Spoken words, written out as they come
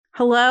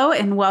Hello,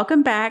 and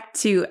welcome back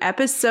to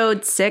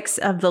episode 6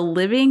 of the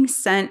Living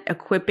Sent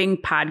Equipping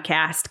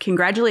Podcast.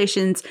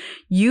 Congratulations,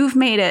 you've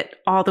made it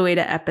all the way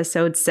to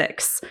episode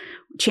 6.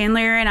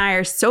 Chandler and I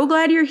are so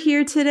glad you're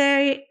here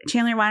today.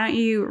 Chandler, why don't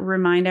you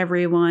remind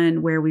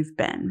everyone where we've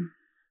been?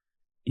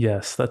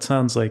 Yes, that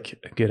sounds like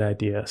a good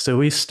idea. So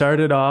we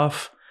started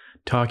off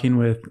talking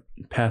with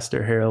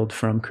Pastor Harold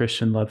from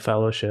Christian Love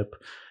Fellowship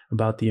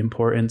about the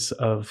importance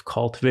of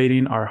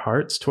cultivating our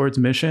hearts towards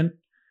mission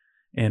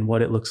and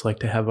what it looks like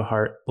to have a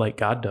heart like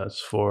God does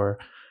for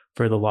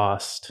the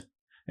lost.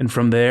 And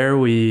from there,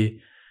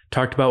 we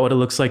talked about what it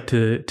looks like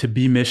to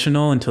be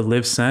missional and to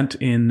live sent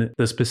in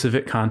the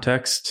specific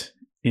context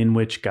in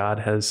which God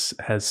has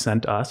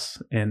sent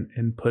us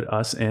and put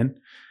us in.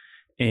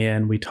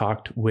 And we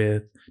talked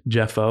with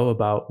Jeff O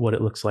about what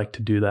it looks like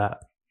to do that.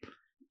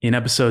 In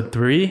episode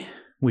 3,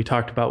 we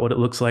talked about what it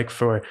looks like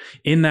for,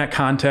 in that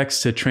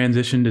context, to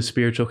transition to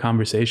spiritual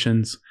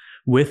conversations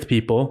with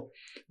people.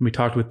 We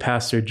talked with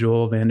Pastor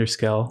Joel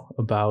Vanderskell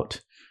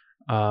about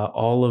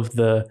all of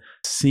the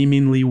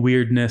seemingly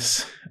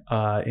weirdness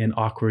and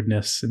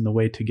awkwardness and the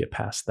way to get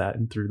past that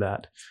and through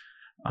that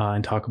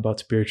and talk about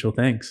spiritual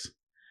things.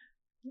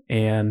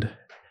 And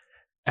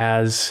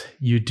as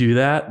you do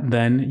that,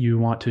 then you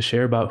want to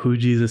share about who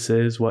Jesus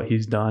is, what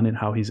he's done, and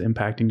how he's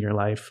impacting your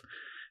life.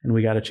 And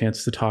we got a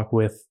chance to talk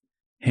with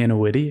Hannah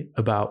Whitty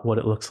about what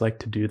it looks like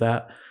to do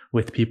that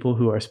with people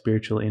who are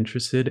spiritually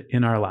interested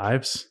in our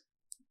lives.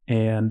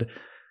 And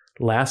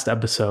last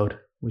episode,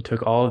 we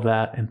took all of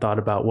that and thought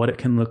about what it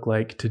can look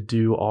like to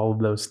do all of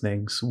those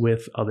things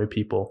with other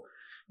people.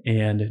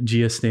 And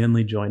Gia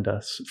Stanley joined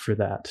us for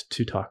that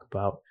to talk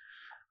about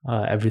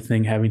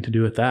everything having to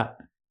do with that.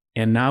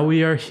 And now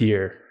we are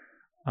here.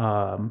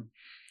 And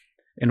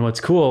what's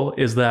cool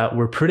is that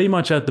we're pretty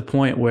much at the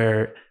point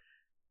where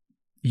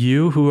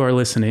you who are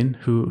listening,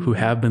 who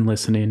have been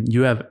listening,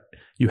 you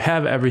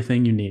have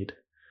everything you need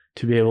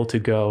to be able to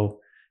go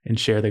and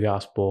share the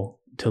gospel,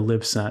 to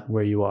live sent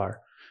where you are.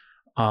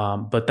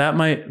 But that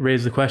might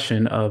raise the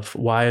question of,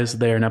 why is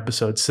there an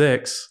episode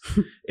 6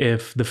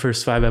 if the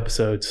first 5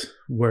 episodes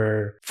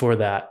were for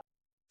that?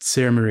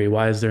 Sara-Marie,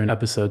 why is there an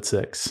episode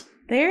 6?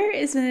 There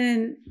is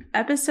an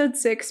episode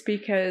 6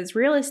 because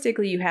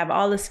realistically, you have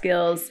all the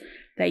skills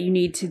that you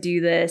need to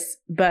do this,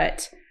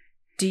 but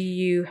do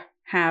you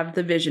have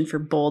the vision for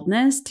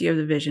boldness? Do you have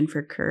the vision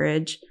for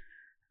courage?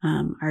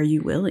 Are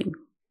you willing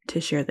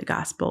to share the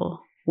gospel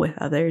with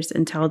others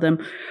and tell them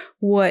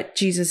what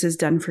Jesus has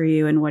done for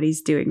you and what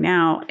he's doing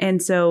now?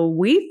 And so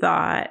we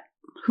thought,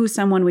 who's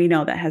someone we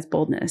know that has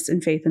boldness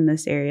and faith in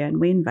this area? And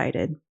we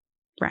invited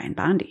Ryan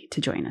Bondy to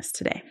join us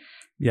today.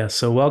 Yeah,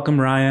 so welcome,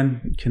 Ryan.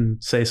 You can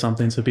say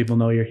something so people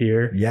know you're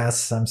here.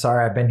 Yes, I'm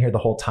sorry. I've been here the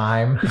whole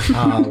time,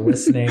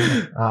 listening,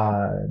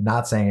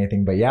 not saying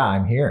anything, but yeah,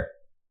 I'm here.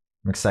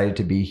 I'm excited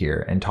to be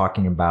here and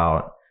talking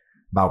about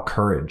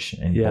courage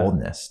and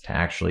boldness to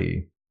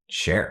actually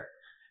share.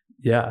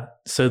 Yeah.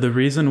 So the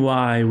reason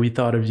why we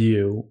thought of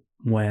you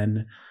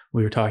when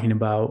we were talking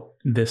about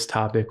this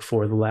topic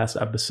for the last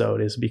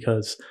episode is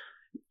because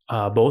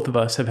both of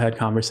us have had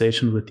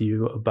conversations with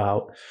you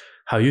about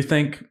how you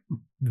think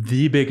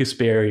the biggest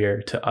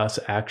barrier to us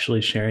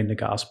actually sharing the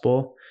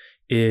gospel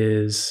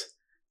is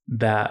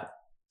that,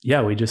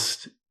 we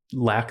just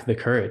lack the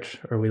courage,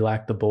 or we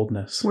lack the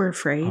boldness. We're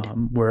afraid.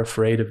 We're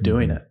afraid of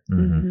doing it.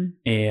 Mm-hmm.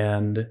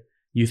 And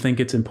you think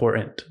it's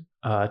important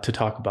to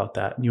talk about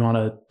that. You want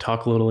to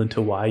talk a little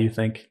into why you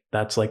think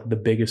that's like the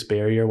biggest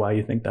barrier, why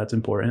you think that's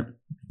important?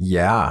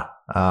 Yeah.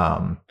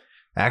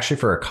 Actually,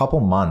 for a couple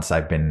months,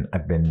 I've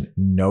been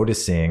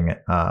noticing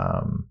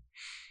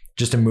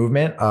just a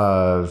movement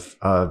of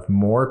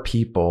more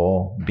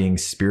people being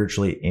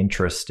spiritually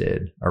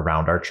interested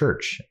around our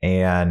church.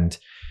 And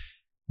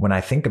when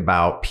I think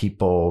about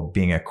people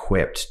being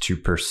equipped to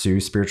pursue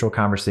spiritual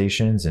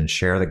conversations and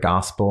share the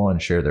gospel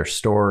and share their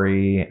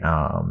story,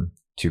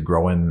 to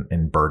grow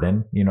in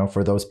burden,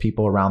 for those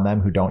people around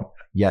them who don't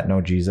yet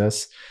know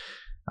Jesus.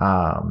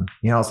 I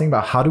was thinking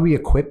about, how do we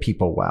equip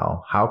people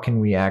well? How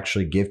can we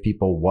actually give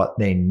people what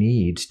they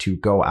need to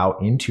go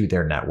out into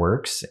their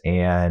networks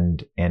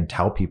and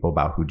tell people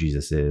about who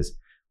Jesus is,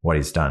 what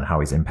he's done,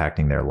 how he's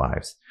impacting their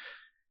lives?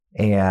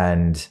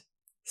 And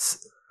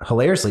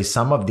hilariously,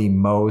 some of the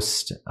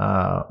most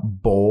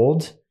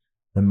bold,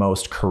 the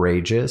most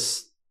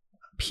courageous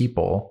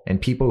people,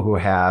 and people who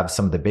have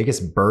some of the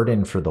biggest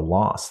burden for the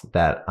lost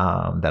that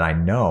I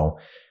know,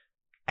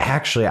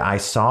 actually, I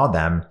saw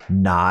them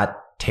not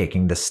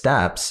taking the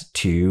steps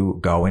to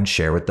go and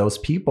share with those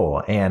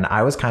people. And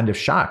I was kind of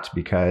shocked,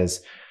 because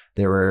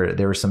there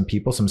were some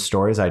people, some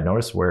stories I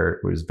noticed where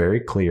it was very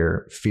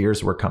clear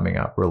fears were coming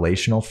up,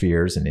 relational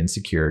fears and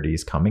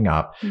insecurities coming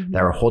up,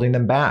 that were holding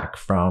them back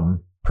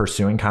from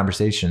pursuing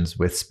conversations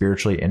with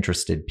spiritually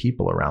interested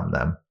people around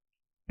them.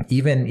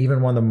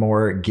 Even one of the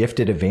more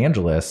gifted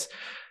evangelists,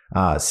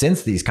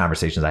 since these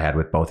conversations I had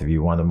with both of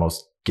you, one of the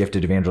most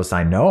gifted evangelists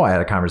I know, I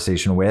had a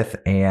conversation with,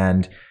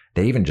 and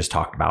they even just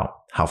talked about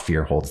how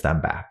fear holds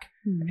them back.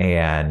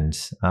 And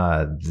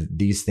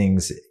these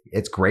things,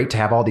 it's great to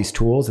have all these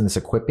tools and this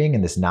equipping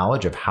and this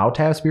knowledge of how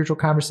to have spiritual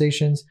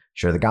conversations,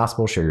 share the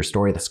gospel, share your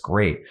story. That's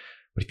great.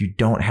 But if you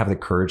don't have the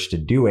courage to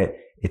do it,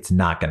 it's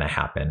not going to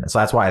happen. So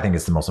that's why I think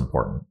it's the most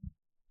important.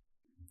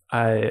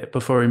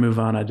 Before we move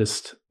on,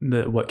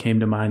 what came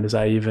to mind is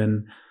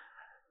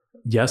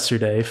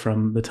yesterday,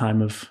 from the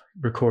time of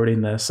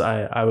recording this,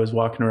 I was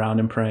walking around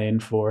and praying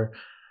for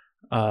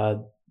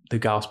the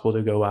gospel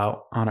to go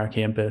out on our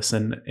campus,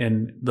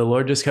 and the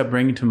Lord just kept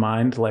bringing to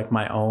mind like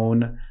my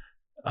own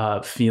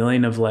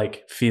feeling of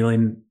like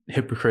feeling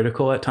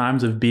hypocritical at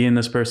times of being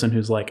this person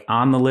who's like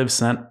on the Live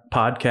Sent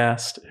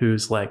podcast,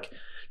 who's like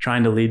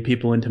trying to lead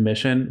people into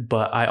mission,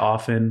 but I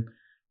often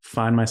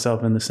find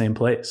myself in the same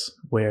place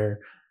where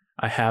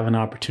I have an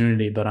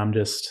opportunity, but I'm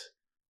just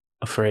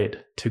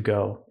afraid to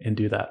go and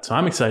do that. So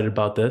I'm excited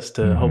about this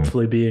to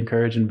hopefully be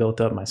encouraged and built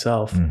up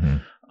myself,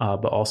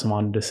 but also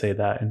wanted to say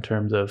that in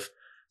terms of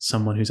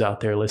someone who's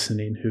out there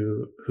listening,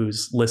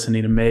 who's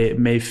listening and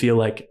may feel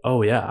like,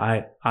 oh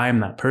yeah, I am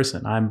that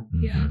person.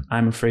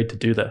 I'm afraid to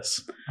do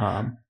this.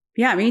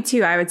 Yeah, me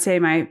too. I would say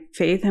my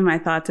faith and my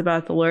thoughts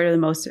about the Lord are the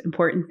most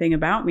important thing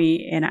about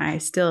me. And I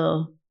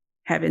still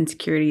have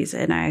insecurities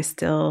and I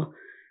still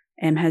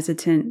am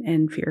hesitant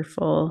and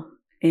fearful.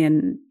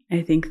 And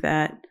I think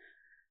that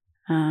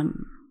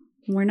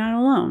we're not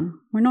alone.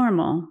 We're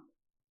normal.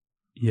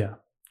 Yeah,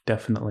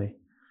 definitely.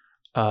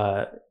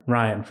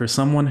 Ryan, for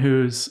someone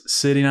who's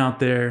sitting out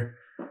there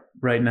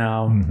right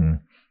now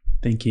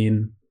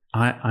thinking,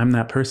 I'm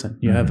that person,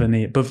 you have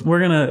any, but we're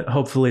going to,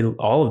 hopefully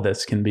all of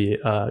this can be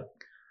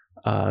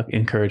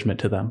encouragement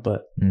to them,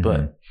 but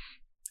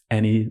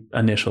any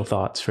initial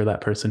thoughts for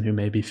that person who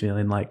may be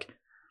feeling like,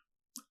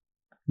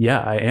 yeah,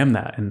 I am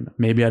that. And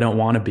maybe I don't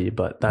want to be,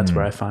 but that's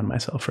where I find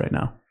myself right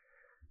now.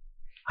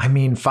 I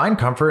mean, find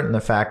comfort in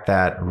the fact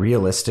that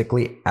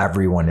realistically,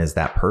 everyone is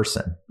that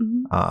person.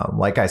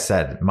 Like I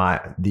said,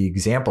 the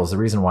examples, the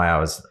reason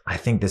why I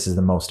think this is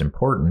the most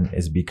important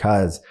is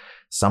because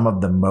some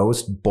of the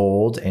most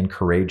bold and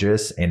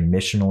courageous and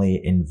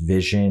missionally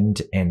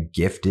envisioned and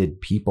gifted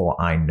people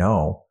I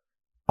know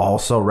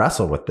also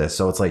wrestle with this.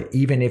 So it's like,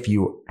 even if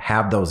you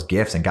have those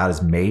gifts and God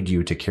has made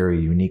you to carry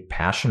a unique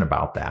passion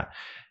about that,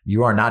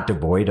 you are not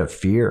devoid of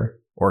fear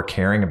or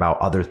caring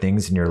about other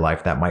things in your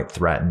life that might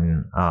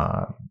threaten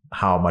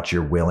how much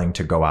you're willing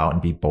to go out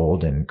and be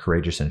bold and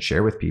courageous and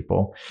share with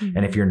people.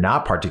 And if you're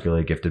not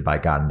particularly gifted by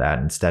God in that,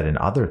 instead in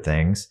other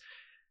things,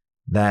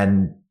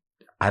 then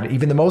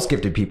even the most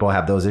gifted people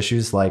have those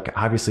issues. Like,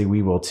 obviously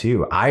we will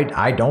too.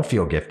 I don't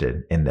feel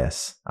gifted in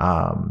this.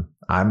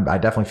 I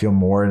definitely feel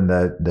more in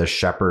the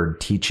shepherd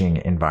teaching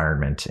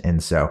environment.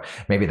 And so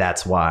maybe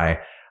that's why,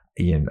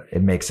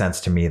 it makes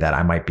sense to me that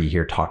I might be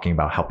here talking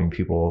about helping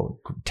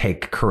people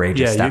take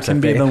courageous steps. You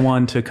can be the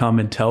one to come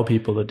and tell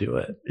people to do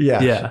it.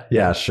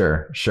 Yeah,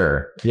 sure.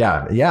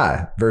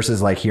 Yeah.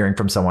 Versus like hearing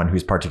from someone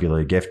who's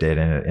particularly gifted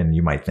and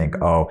you might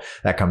think, oh,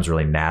 that comes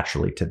really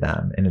naturally to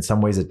them. And in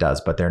some ways it does,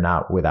 but they're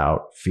not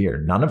without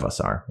fear. None of us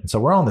are. And so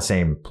we're all on the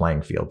same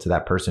playing field. To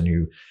that person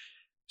who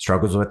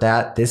struggles with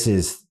that, this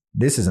is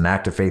an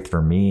act of faith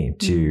for me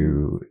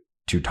to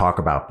talk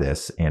about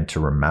this and to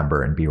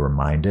remember and be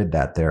reminded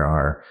that there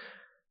are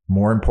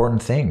more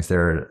important things.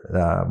 There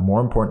are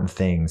more important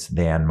things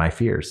than my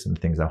fears and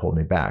things that hold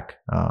me back.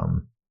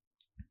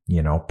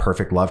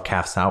 Perfect love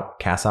casts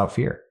out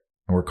fear,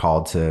 and we're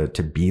called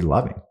to be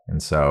loving.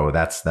 And so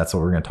that's what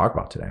we're going to talk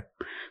about today.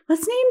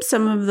 Let's name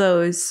some of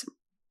those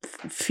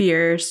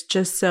fears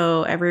just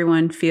so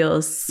everyone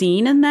feels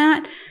seen in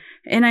that.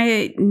 And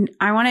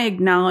I want to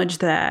acknowledge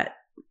that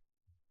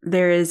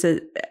there is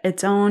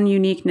its own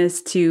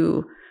uniqueness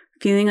to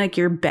feeling like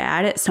you're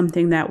bad at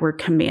something that we're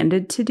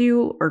commanded to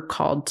do or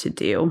called to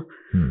do.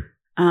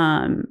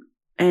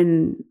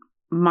 And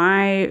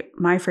my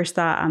first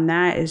thought on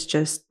that is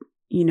just,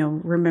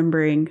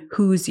 remembering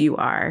whose you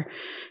are.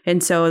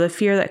 And so the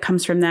fear that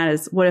comes from that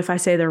is, what if I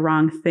say the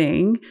wrong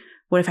thing?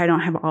 What if I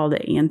don't have all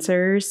the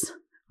answers?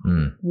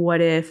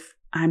 What if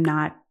I'm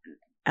not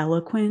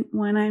eloquent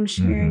when I'm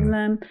sharing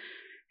them?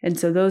 And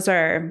so those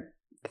are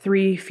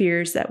 3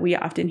 fears that we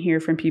often hear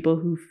from people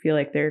who feel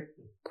like they're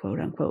quote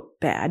unquote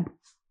bad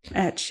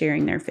at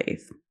sharing their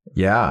faith.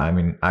 Yeah. I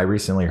mean, I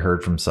recently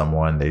heard from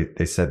someone,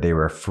 they said they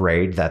were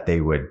afraid that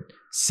they would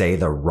say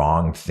the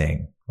wrong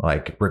thing,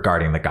 like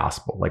regarding the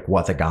gospel, like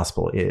what the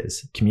gospel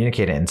is,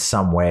 communicate it in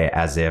some way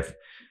as if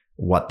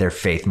what their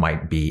faith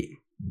might be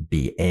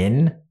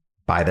in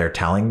by their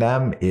telling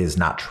them is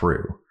not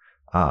true.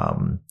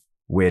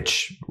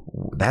 Which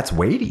that's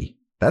weighty.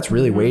 That's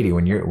really weighty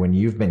when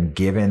you've been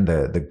given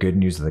the good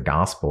news of the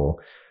gospel.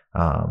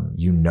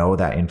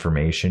 That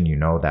information,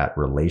 that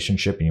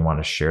relationship, and you want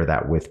to share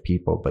that with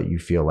people, but you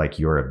feel like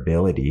your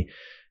ability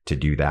to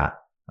do that,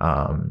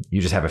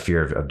 you just have a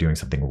fear of doing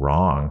something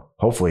wrong.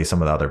 Hopefully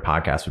some of the other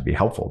podcasts would be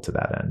helpful to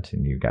that end,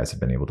 and you guys have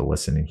been able to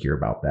listen and hear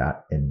about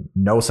that and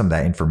know some of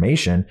that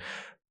information.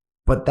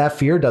 But that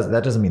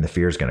doesn't mean the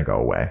fear is going to go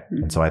away.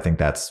 And so I think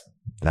that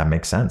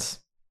makes sense.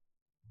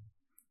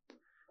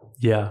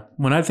 Yeah.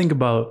 When I think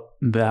about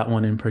that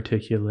one in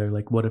particular,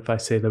 like what if I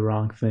say the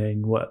wrong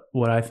thing?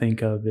 What I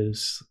think of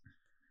is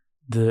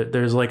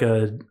there's like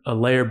a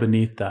layer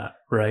beneath that,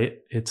 right?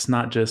 It's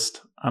not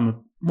just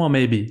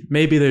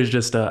maybe there's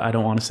just I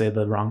don't want to say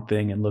the wrong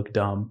thing and look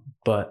dumb,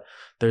 but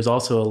there's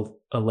also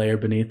a layer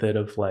beneath it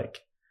of like,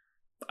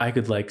 I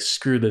could like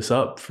screw this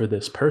up for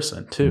this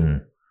person too.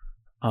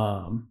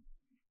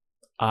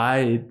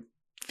 I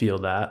feel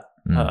that,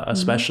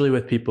 especially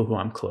with people who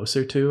I'm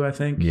closer to, I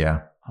think.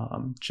 Yeah.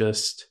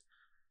 Just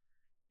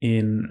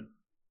in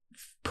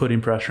putting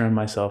pressure on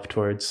myself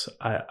towards,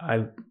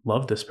 I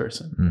love this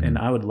person and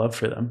I would love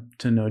for them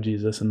to know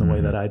Jesus in the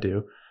way that I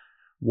do.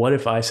 What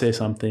if I say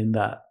something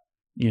that,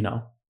 you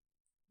know,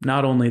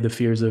 not only the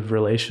fears of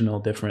relational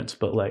difference,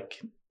 but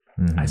like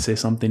I say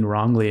something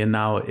wrongly and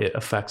now it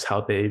affects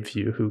how they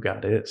view who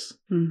God is.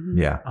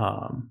 Yeah.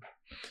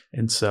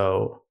 And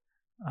so,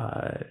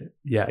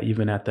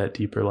 even at that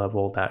deeper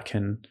level, that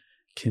can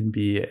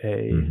be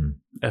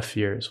a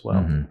fear as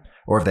well.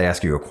 Or if they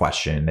ask you a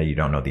question that you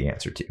don't know the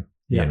answer to,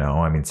 Yeah. you know,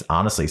 I mean, it's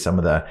honestly some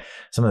of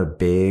the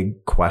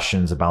big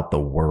questions about the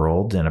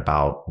world and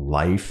about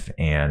life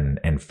and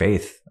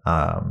faith.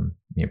 You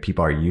know,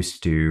 people are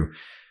used to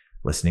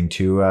listening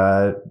to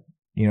a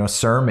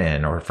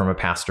sermon or from a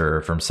pastor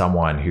or from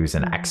someone who's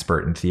an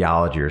expert in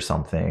theology or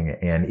something.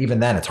 And even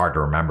then it's hard to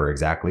remember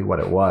exactly what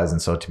it was.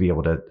 And so to be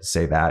able to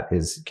say that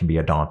can be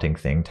a daunting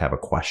thing, to have a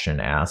question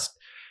asked,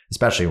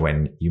 especially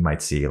when you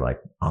might see like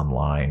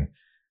online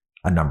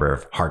a number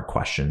of hard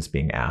questions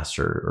being asked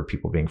or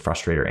people being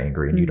frustrated or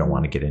angry, and you don't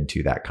want to get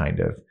into that kind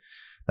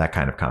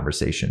of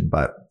conversation.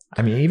 But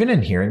I mean, even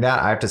in hearing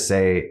that, I have to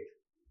say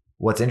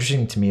what's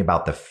interesting to me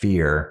about the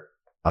fear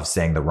of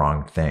saying the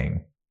wrong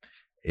thing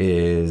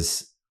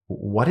is,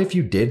 what if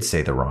you did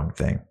say the wrong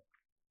thing?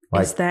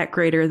 Like, is that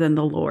greater than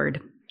the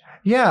Lord?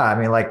 Yeah. I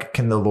mean, like,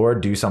 can the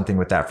Lord do something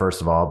with that, first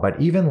of all? But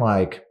even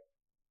like,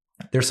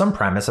 there's some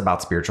premise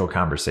about spiritual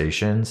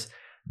conversations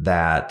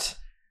that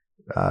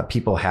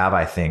people have,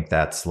 I think,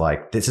 that's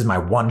like, this is my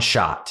one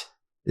shot.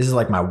 This is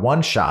like my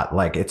one shot.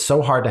 Like, it's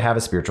so hard to have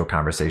a spiritual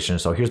conversation.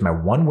 So here's my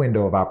one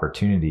window of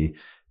opportunity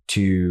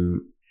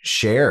to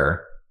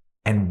share.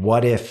 And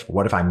what if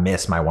I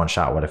miss my one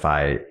shot? What if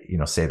I,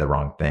 say the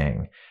wrong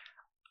thing?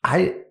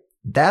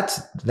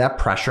 That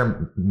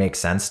pressure makes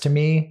sense to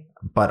me,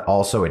 but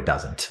also it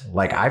doesn't.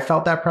 Like, I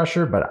felt that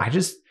pressure, but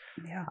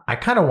I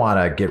kind of want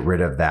to get rid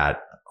of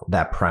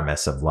that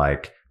premise of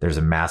like, there's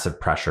a massive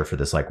pressure for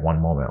this like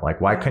one moment. Like,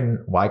 why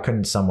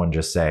couldn't someone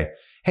just say,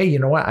 hey, you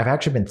know what? I've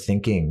actually been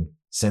thinking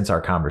since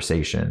our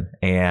conversation,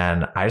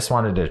 and I just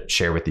wanted to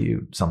share with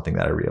you something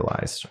that I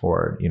realized,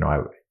 or,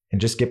 and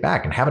just get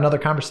back and have another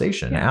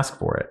conversation and ask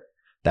for it.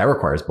 That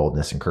requires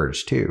boldness and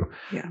courage too.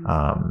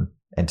 Yeah.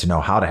 And to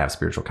know how to have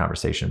spiritual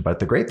conversation. But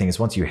the great thing is,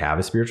 once you have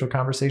a spiritual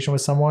conversation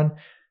with someone,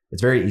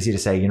 it's very easy to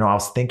say, I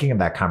was thinking of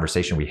that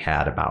conversation we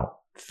had about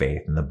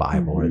faith and the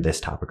Bible or this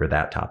topic or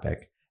that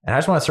topic. And I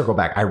just want to circle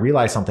back. I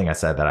realized something I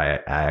said that I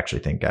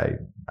actually think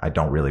I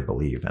don't really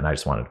believe. And I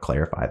just wanted to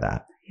clarify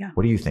that. Yeah.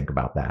 What do you think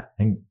about that?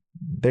 And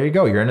there you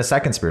go. You're in a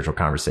second spiritual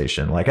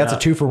conversation. Like, that's a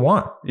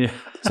 2-for-1. Yeah.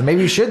 So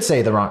maybe you should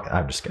say the wrong.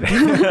 I'm just kidding.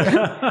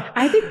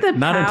 I think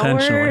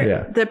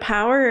the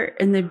power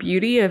and the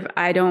beauty of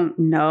I don't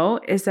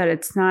know is that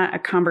it's not a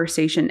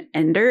conversation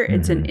ender.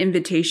 It's an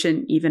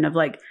invitation, even of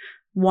like,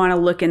 want to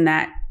look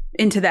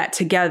into that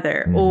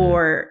together.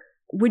 Or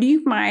would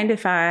you mind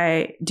if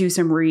I do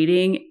some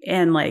reading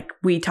and like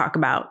we talk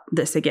about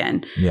this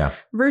again? Yeah.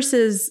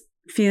 Versus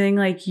feeling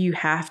like you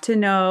have to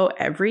know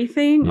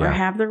everything or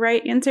have the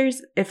right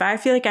answers. If I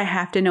feel like I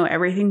have to know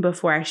everything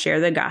before I share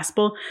the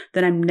gospel,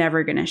 then I'm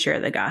never going to share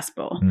the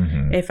gospel.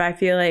 If I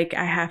feel like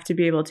I have to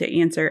be able to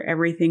answer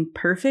everything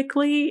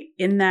perfectly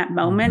in that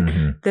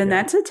moment, then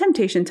that's a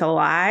temptation to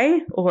lie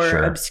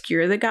or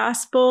obscure the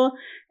gospel.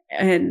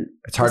 And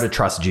it's hard to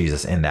trust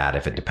Jesus in that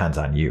if it depends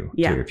on you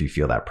too, if you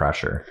feel that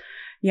pressure.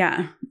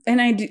 Yeah.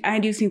 And I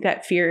do think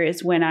that fear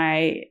is when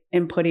I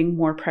am putting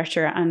more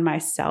pressure on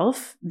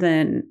myself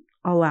than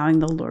allowing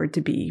the Lord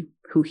to be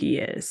who he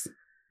is.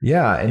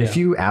 Yeah. And if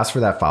you ask for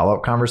that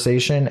follow-up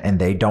conversation and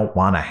they don't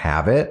want to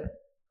have it,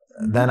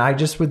 then I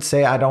just would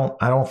say, I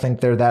don't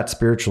think they're that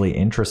spiritually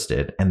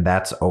interested, and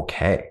that's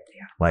okay.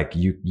 Yeah. Like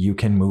you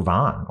can move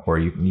on, or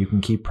you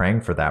can keep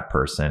praying for that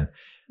person.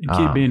 And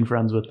keep being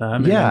friends with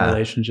them and in a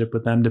relationship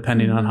with them,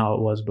 depending on how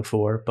it was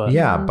before. But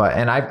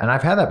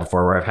I've had that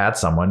before, where I've had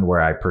someone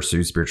where I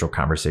pursue spiritual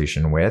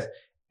conversation with,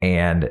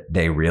 and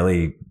they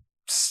really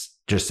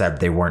just said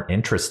they weren't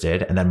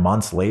interested. And then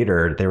months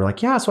later, they were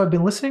like, yeah, so I've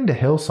been listening to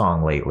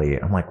Hillsong lately.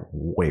 I'm like,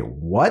 wait,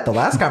 what? The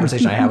last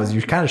conversation I had was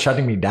you kind of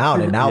shutting me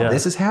down, and now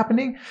this is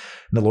happening. And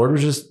the Lord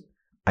was just,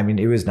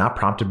 it was not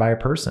prompted by a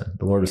person.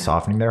 The Lord was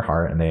softening their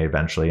heart, and they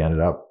eventually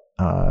ended up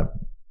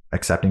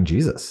accepting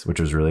Jesus,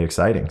 which was really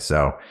exciting.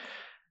 So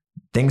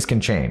things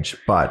can change,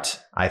 but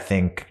I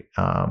think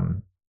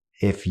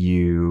if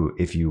you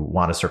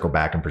want to circle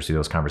back and pursue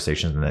those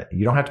conversations, and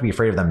you don't have to be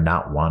afraid of them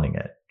not wanting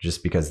it,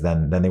 just because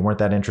then they weren't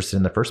that interested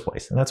in the first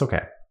place, and that's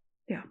okay.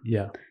 Yeah.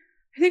 Yeah.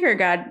 I think our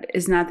God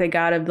is not the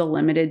God of the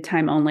limited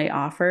time only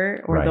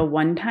offer or the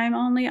one time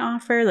only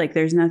offer. Like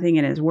there's nothing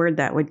in his word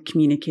that would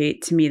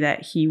communicate to me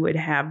that he would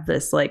have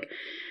this like,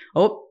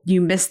 oh,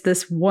 you missed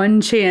this one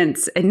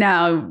chance and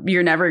now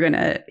you're never going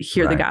to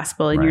hear the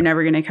gospel and you're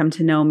never going to come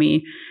to know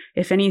me.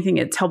 If anything,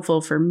 it's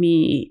helpful for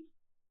me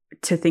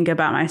to think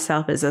about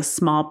myself as a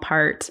small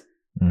part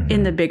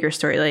in the bigger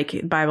story. Like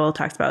the Bible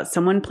talks about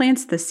someone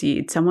plants the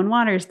seed, someone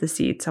waters the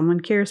seed, someone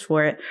cares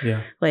for it.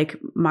 Yeah. Like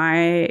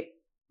my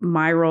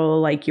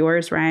role, like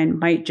yours, Ryan,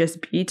 might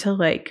just be to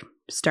like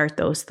start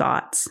those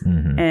thoughts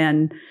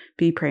and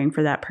be praying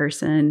for that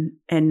person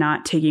and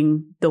not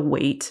taking the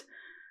weight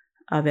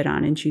of it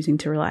on and choosing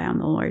to rely on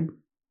the Lord.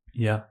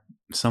 Yeah.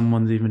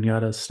 Someone's even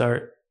got to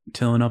start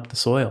tilling up the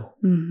soil.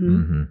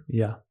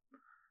 Yeah.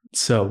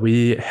 So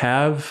we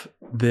have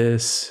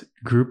this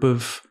group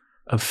of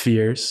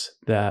fears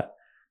that,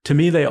 to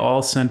me, they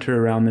all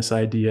center around this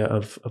idea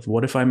of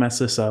what if I mess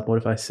this up? What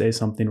if I say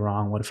something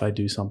wrong? What if I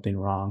do something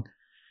wrong?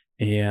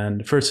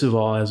 And first of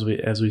all,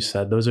 as we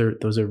said, those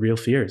are real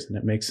fears, and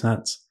it makes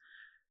sense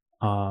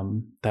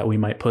that we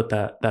might put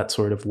that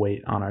sort of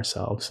weight on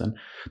ourselves. And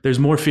there's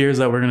more fears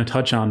that we're going to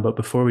touch on, but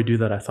before we do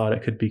that, I thought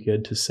it could be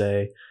good to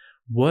say,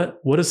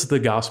 what does the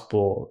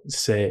gospel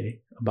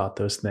say about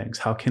those things?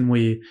 How can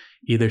we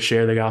either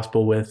share the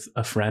gospel with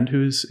a friend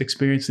who's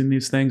experiencing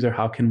these things, or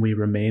how can we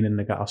remain in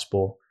the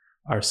gospel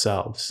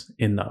ourselves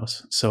in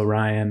those? So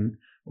Ryan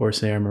or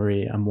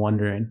Sara-Marie, I'm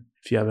wondering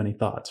if you have any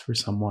thoughts for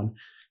someone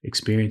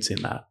experiencing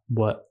that.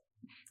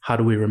 How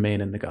do we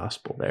remain in the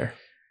gospel there?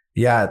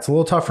 Yeah, it's a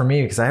little tough for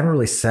me because I haven't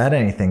really said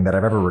anything that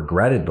I've ever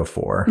regretted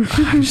before.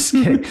 I'm just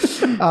kidding.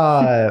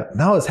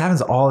 No, this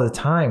happens all the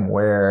time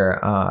where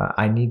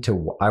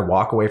I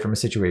walk away from a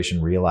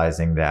situation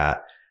realizing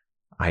that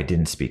I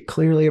didn't speak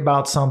clearly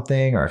about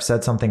something or I've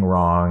said something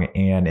wrong.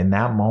 And in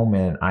that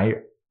moment,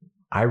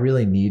 I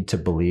really need to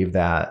believe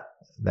that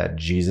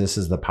Jesus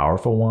is the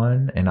powerful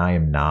one and I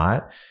am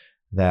not,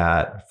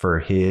 that for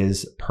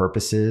his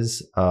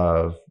purposes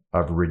of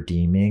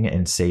redeeming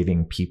and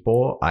saving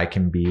people, I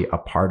can be a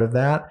part of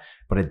that,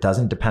 but it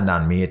doesn't depend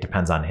on me. It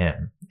depends on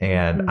him.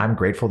 And I'm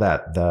grateful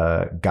that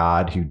the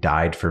God who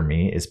died for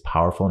me is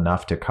powerful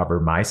enough to cover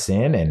my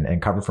sin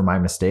and cover for my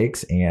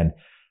mistakes. And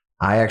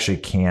I actually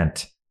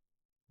can't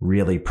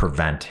really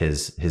prevent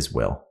his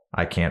will.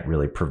 I can't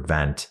really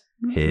prevent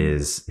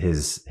his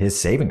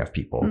saving of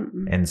people.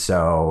 And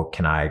so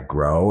can I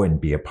grow and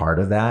be a part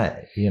of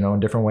that, in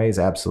different ways?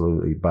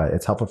 Absolutely. But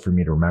it's helpful for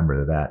me to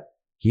remember that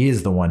he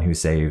is the one who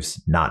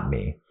saves, not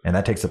me. And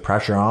that takes the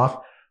pressure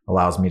off,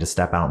 allows me to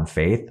step out in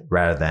faith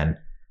rather than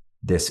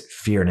this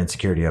fear and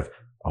insecurity of,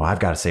 oh,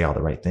 I've got to say all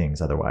the right things.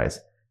 Otherwise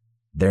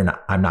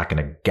I'm not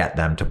going to get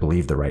them to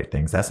believe the right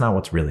things. That's not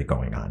what's really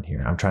going on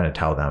here. I'm trying to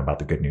tell them about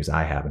the good news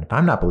I have. And if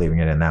I'm not believing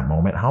it in that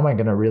moment, how am I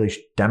going to really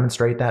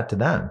demonstrate that to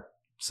them?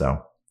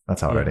 So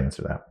that's how I'd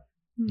answer that.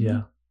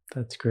 Yeah,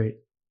 that's great.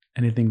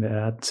 Anything to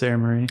add,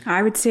 Sara-Marie?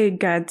 I would say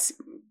God's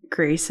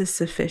grace is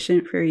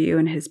sufficient for you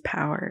and his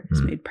power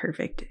is made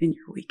perfect in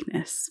your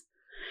weakness.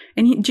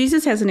 And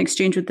Jesus has an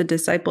exchange with the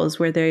disciples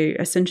where they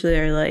essentially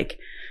are like,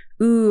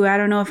 ooh, I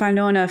don't know if I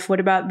know enough. What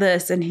about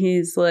this? And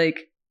he's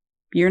like,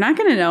 you're not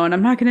going to know, and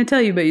I'm not going to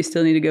tell you, but you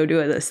still need to go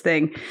do this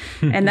thing.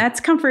 And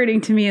that's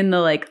comforting to me in the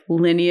like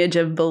lineage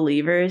of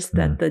believers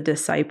that the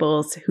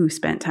disciples who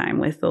spent time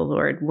with the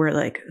Lord were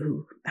like,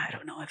 ooh, I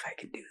don't know if I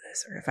can do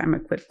this or if I'm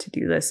equipped to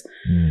do this.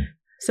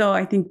 So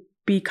I think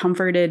be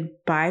comforted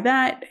by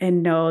that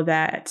and know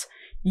that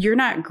you're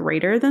not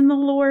greater than the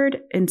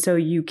Lord. And so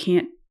you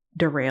can't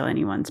derail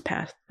anyone's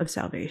path of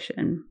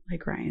salvation.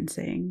 Like Ryan's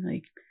saying,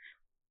 like,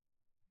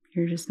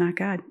 you're just not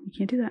God. You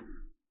can't do that.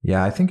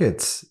 Yeah, I think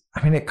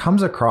it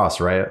comes across,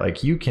 right?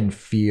 Like you can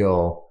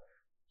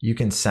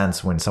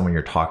sense when someone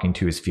you're talking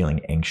to is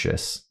feeling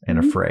anxious and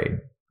afraid,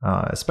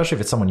 especially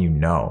if it's someone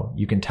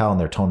you can tell in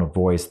their tone of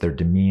voice, their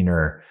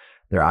demeanor,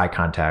 their eye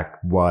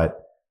contact,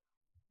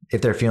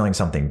 if they're feeling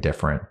something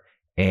different.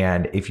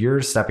 And if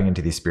you're stepping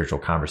into these spiritual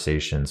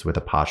conversations with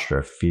a posture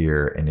of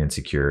fear and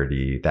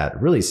insecurity that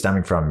really is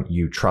stemming from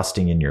you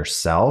trusting in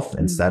yourself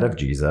instead of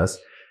Jesus,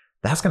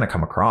 that's going to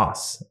come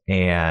across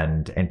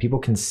and people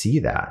can see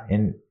that.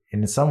 And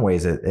in some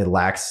ways it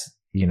lacks,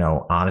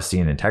 honesty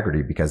and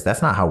integrity because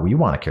that's not how we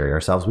want to carry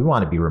ourselves. We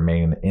want to be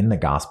remaining in the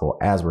gospel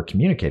as we're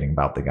communicating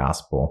about the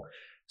gospel.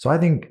 So I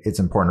think it's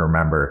important to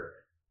remember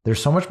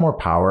there's so much more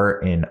power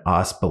in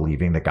us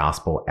believing the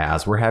gospel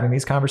as we're having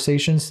these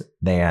conversations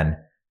than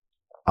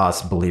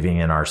us believing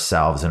in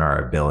ourselves and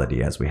our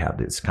ability as we have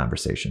these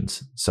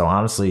conversations. So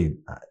honestly,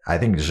 I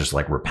think it's just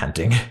like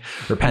repenting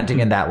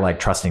in that, like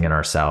trusting in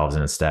ourselves.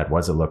 And instead, what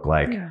does it look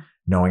like?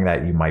 Knowing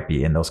that you might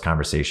be in those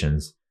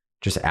conversations,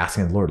 just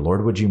asking the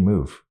Lord, would you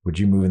move? Would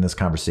you move in this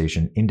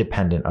conversation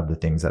independent of the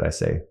things that I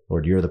say?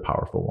 Lord, you're the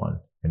powerful one.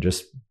 And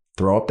just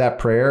throw up that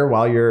prayer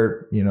while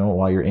you're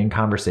in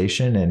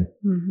conversation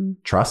and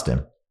trust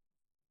him.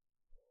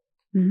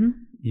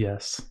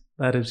 Yes,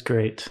 that is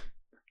great.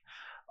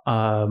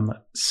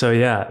 So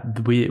yeah,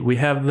 we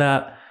have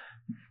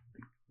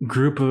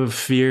group of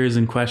fears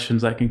and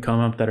questions that can come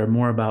up that are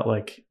more about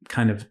like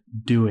kind of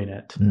doing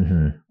it.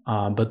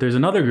 But there's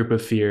another group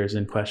of fears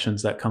and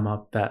questions that come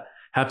up that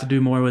have to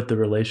do more with the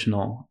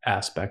relational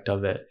aspect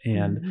of it.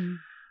 And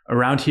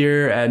around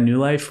here at New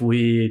Life,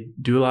 we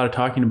do a lot of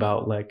talking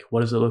about like,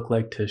 what does it look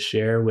like to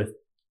share with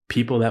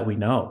people that we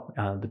know?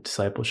 The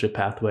discipleship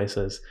pathway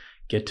says,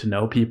 get to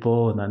know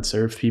people and then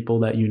serve people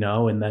that you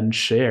know and then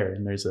share.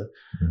 And there's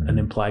an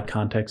implied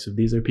context of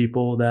these are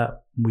people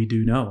that we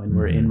do know and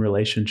we're in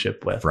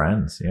relationship with.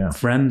 Friends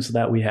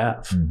that we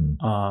have.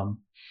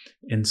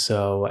 And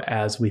so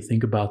as we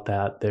think about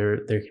that,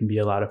 there can be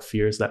a lot of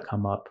fears that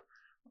come up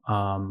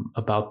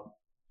about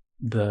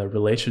the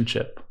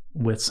relationship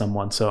with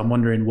someone. So I'm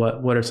wondering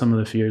what are some of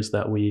the fears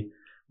that we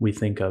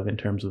think of in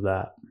terms of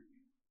that?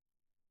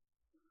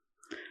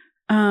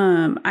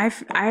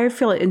 I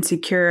feel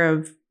insecure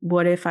of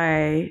what if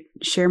I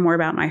share more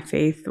about my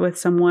faith with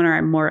someone or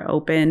I'm more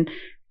open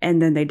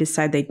and then they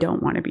decide they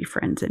don't want to be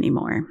friends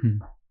anymore.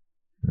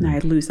 And I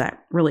lose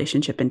that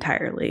relationship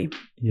entirely.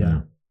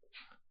 Yeah.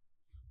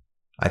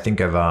 I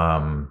think of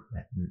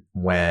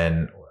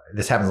when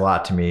this happens a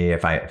lot to me,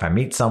 if I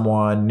meet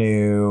someone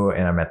new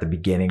and I'm at the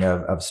beginning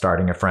of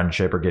starting a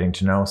friendship or getting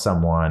to know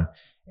someone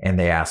and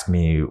they ask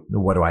me,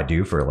 what do I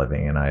do for a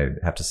living? And I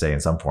have to say in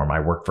some form, I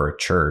work for a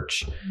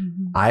church.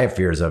 I have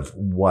fears of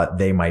what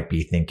they might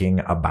be thinking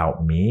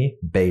about me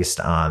based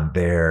on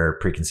their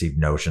preconceived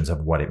notions of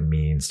what it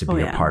means to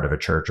be a part of a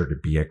church or to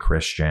be a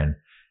Christian.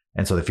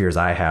 And so the fears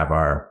I have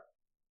are,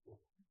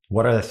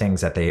 what are the things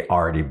that they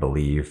already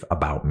believe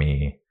about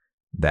me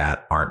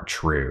that aren't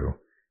true?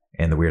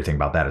 And the weird thing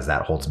about that is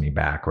that holds me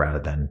back rather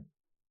than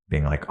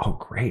being like, oh,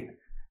 great.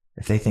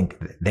 If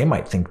they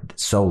might think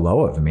so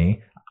low of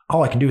me,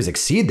 all I can do is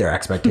exceed their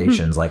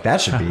expectations. Like that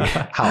should be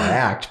how I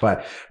act.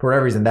 But for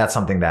whatever reason, that's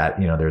something that,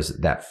 there's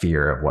that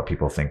fear of what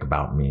people think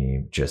about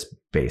me just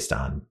based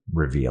on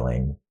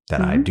revealing that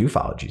I do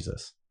follow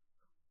Jesus.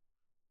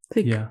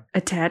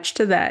 Attached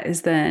to that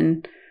is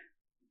then,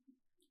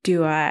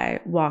 do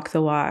I walk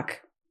the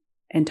walk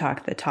and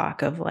talk the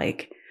talk of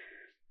like,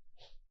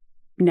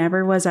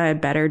 never was I a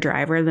better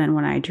driver than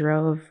when I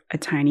drove a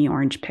tiny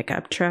orange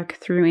pickup truck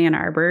through Ann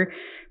Arbor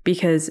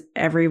because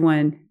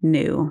everyone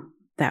knew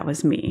that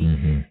was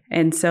me.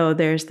 And so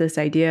there's this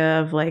idea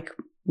of like,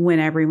 when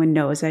everyone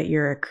knows that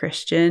you're a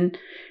Christian,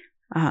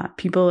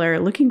 people are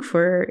looking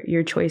for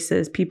your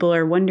choices. People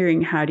are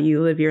wondering, how do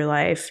you live your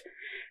life?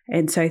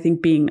 And so I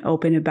think being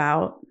open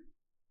about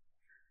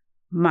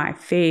my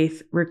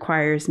faith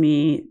requires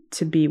me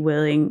to be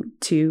willing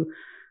to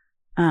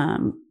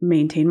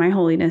maintain my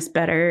holiness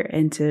better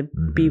and to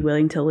be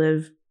willing to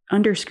live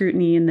under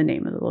scrutiny in the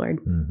name of the Lord.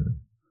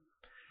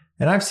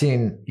 And I've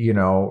seen,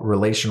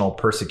 relational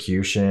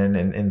persecution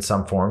in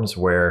some forms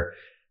where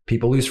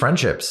people lose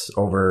friendships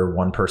over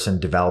one person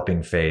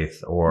developing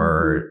faith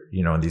or,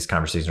 in these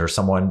conversations, or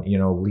someone,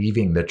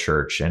 leaving the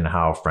church, and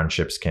how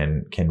friendships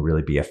can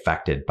really be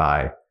affected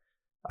by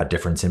a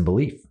difference in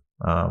belief,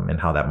 and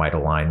how that might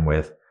align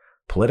with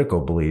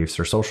political beliefs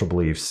or social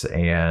beliefs.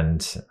 And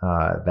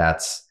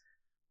that's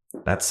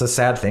a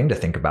sad thing to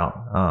think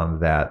about,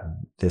 that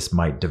this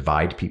might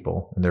divide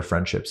people in their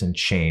friendships and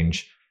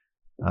change.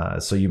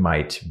 So you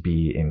might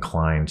be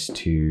inclined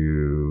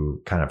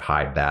to kind of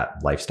hide that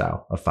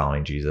lifestyle of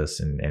following Jesus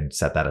and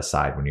set that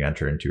aside when you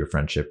enter into a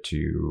friendship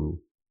to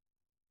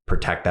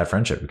protect that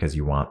friendship, because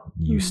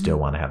you still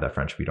want to have that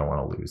friendship. You don't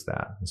want to lose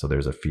that. And so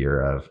there's a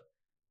fear of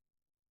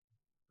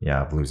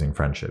losing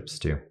friendships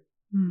too.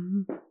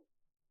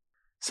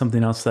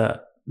 Something else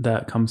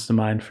that comes to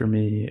mind for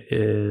me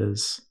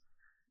is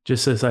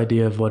just this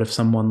idea of what if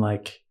someone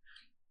like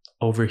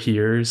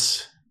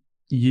overhears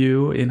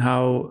you in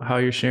how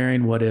you're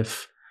sharing? What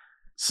if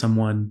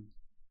someone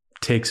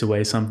takes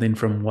away something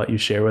from what you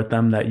share with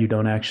them that you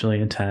don't actually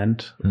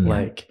intend?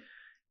 Like,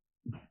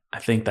 I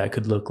think that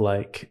could look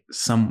like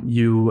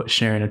you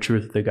sharing a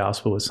truth of the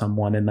gospel with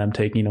someone and them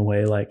taking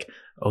away like,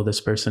 oh,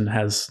 this person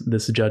has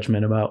this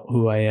judgment about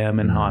who I am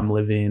and how I'm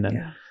living.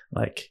 And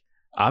like,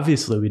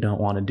 obviously we don't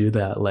want to do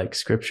that. Like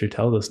scripture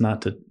tells us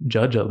not to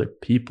judge other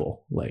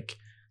people. Like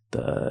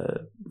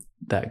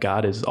that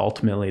God is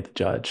ultimately the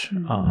judge.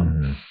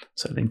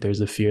 So I think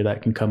there's a fear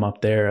that can come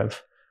up there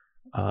of,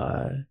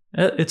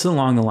 it's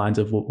along the lines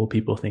of what will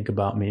people think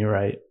about me,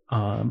 right?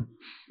 Or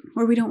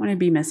we don't want to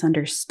be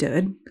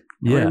misunderstood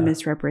or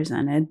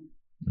misrepresented.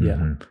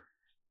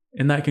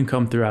 And that can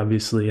come through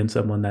obviously in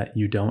someone that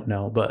you don't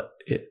know, but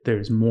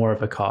there's more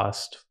of a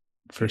cost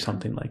for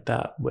something like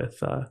that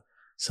with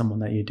someone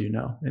that you do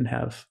know and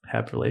have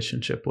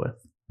relationship with.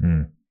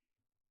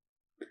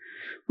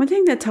 One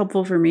thing that's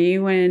helpful for me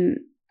when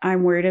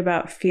I'm worried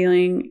about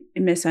feeling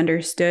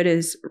misunderstood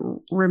is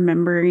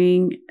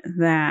remembering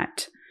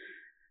that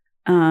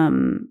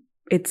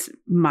it's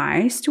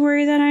my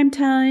story that I'm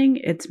telling.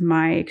 It's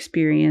my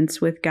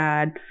experience with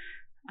God.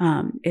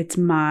 It's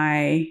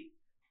my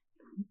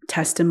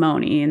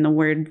testimony, and the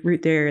word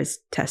root there is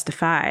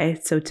testify.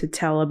 So to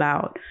tell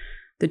about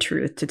the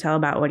truth, to tell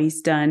about what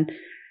he's done.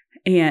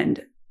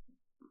 And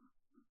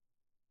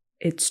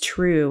it's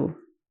true.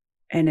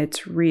 and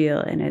it's real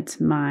and it's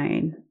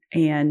mine.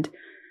 And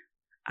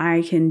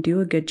I can do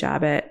a good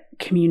job at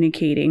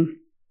communicating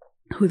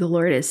who the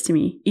Lord is to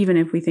me, even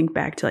if we think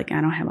back to like,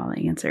 I don't have all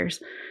the answers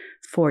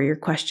for your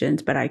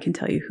questions, but I can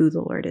tell you who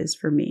the Lord is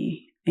for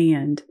me.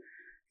 And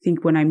I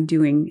think when I'm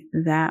doing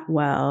that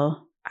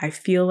well, I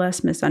feel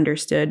less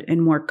misunderstood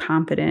and more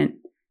confident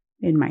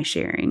in my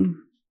sharing.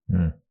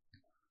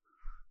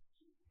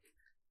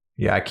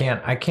 Yeah,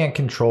 I can't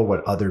control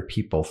what other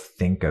people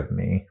think of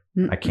me.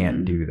 I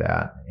can't do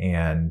that.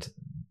 And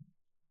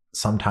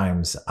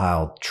sometimes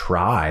I'll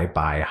try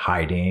by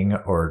hiding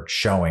or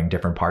showing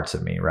different parts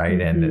of me,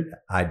 right? And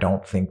I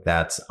don't think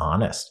that's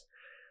honest.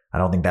 I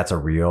don't think that's a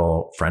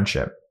real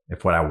friendship.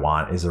 If what I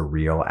want is a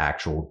real,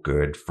 actual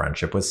good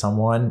friendship with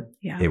someone,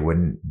 it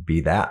wouldn't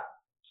be that.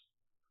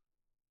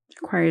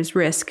 It requires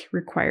risk,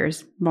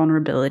 requires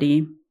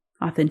vulnerability,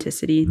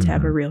 authenticity to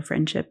have a real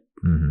friendship.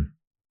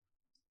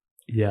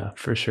 Yeah,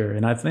 for sure.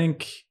 And I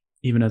think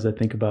even as I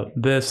think about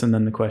this, and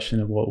then the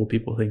question of what will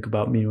people think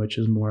about me, which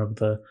is more of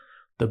the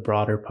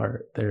broader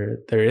part,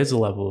 there is a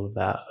level of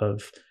that,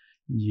 of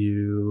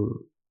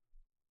you,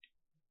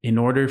 in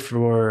order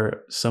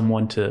for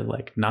someone to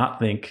like not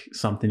think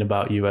something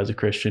about you as a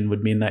Christian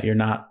would mean that you're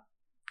not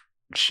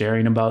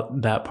sharing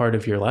about that part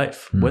of your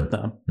life with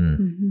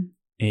them.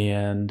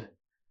 And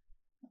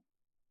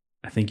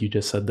I think you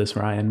just said this,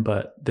 Ryan,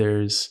 but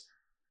there's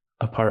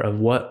a part of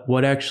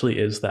what actually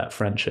is that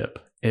friendship.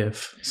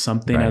 If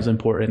something as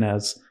important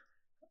as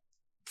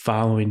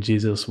following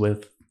Jesus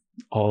with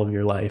all of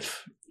your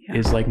life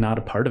is like not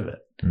a part of it.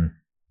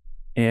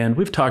 And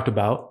we've talked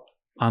about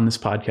on this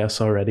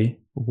podcast already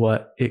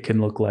what it can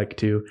look like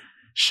to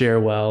share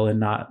well and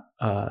not,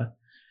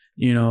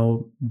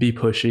 be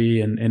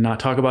pushy and not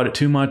talk about it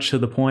too much to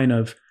the point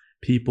of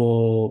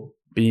people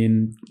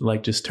being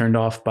like just turned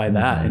off by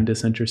that and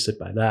disinterested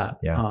by that.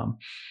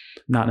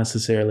 Not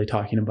necessarily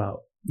talking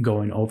about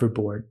going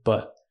overboard,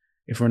 but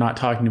if we're not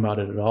talking about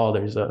it at all,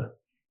 there's a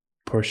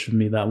portion of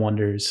me that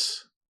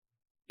wonders,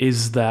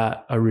 is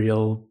that a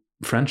real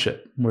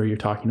friendship where you're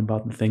talking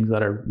about the things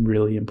that are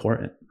really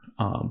important?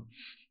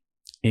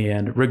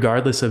 And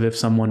regardless of if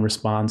someone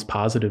responds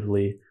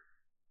positively,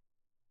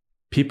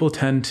 people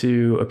tend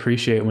to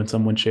appreciate when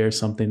someone shares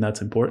something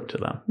that's important to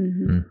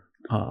them.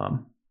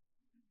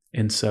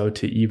 And so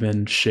to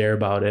even share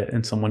about it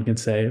and someone can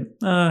say,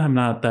 I'm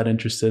not that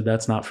interested,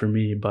 that's not for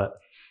me. But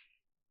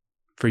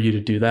for you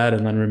to do that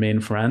and then remain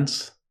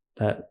friends,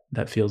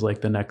 that feels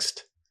like the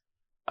next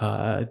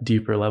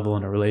deeper level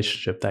in a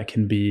relationship that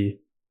can be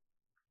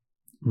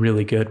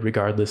really good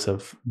regardless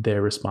of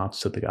their response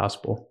to the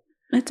gospel.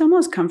 It's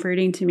almost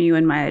comforting to me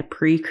when my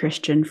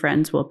pre-Christian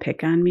friends will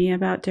pick on me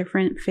about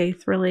different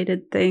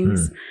faith-related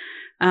things.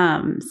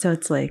 So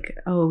it's like,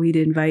 oh, we'd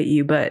invite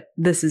you, but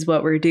this is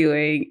what we're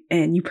doing,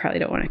 and you probably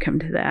don't want to come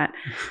to that.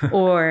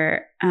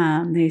 Or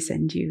they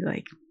send you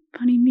like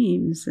funny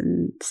memes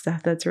and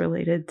stuff that's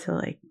related to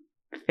like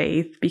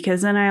faith,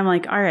 because then I'm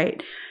like, all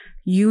right,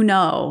 you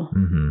know,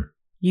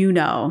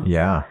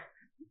 yeah,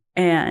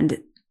 and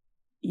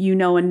you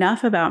know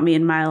enough about me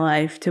in my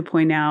life to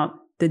point out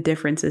the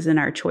differences in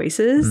our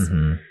choices.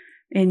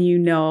 And you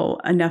know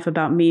enough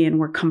about me and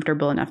we're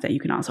comfortable enough that you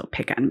can also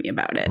pick on me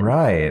about it.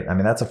 Right. I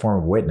mean, that's a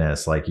form of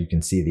witness. Like you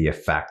can see the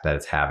effect that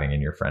it's having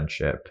in your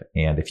friendship.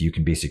 And if you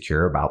can be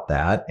secure about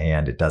that,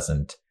 and it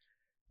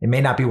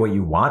may not be what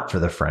you want for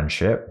the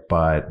friendship,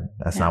 but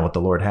that's not what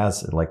the Lord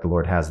has. Like the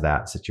Lord has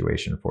that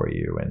situation for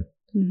you. And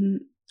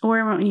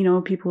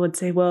or, people would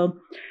say, well,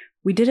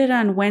 we did it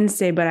on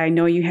Wednesday, but I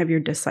know you have your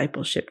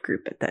discipleship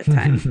group at that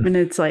time. And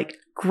it's like,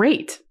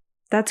 great.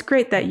 That's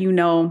great that you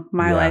know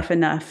my life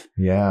enough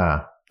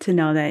to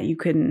know that you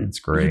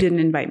didn't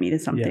invite me to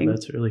something. Yeah,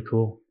 that's really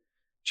cool.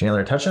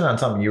 Chandler, touching on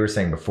something you were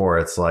saying before,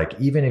 it's like,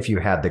 even if you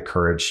had the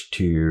courage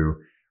to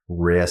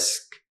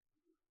risk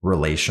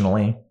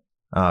relationally,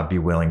 be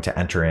willing to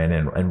enter in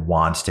and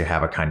want to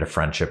have a kind of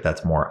friendship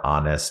that's more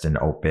honest and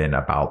open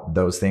about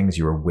those things,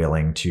 you were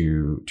willing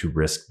to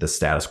risk the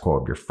status quo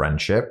of your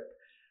friendship.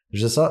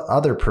 There's this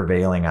other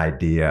prevailing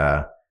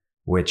idea,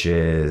 which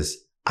is,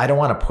 I don't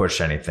want to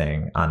push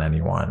anything on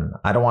anyone.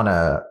 I don't want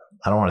to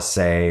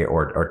say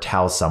or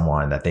tell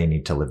someone that they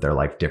need to live their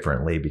life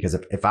differently, because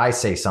if I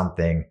say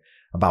something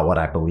about what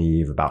I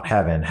believe about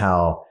heaven,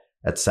 hell,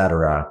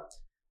 etc.,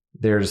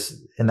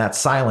 there's in that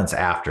silence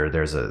after,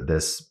 there's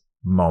this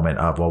moment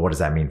of, well, what does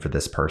that mean for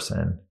this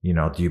person?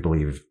 Do you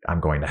believe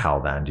I'm going to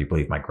hell then? Do you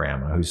believe my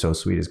grandma, who's so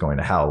sweet, is going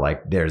to hell?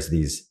 Like there's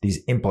these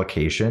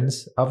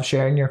implications of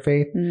sharing your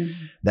faith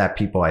that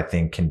people, I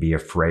think, can be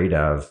afraid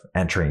of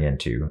entering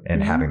into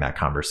and having that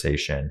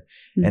conversation.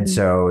 And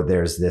so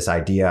there's this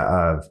idea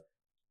of,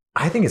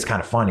 I think it's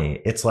kind of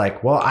funny. It's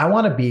like, well, I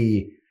want to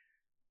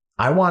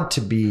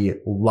be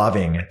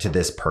loving to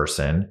this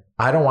person.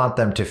 I don't want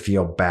them to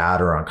feel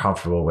bad or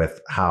uncomfortable with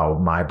how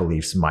my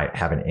beliefs might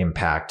have an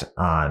impact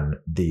on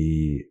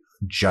the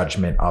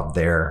judgment of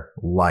their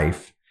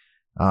life.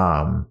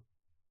 So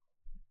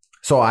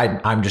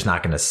I'm just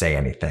not going to say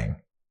anything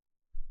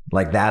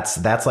Like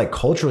that's like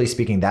culturally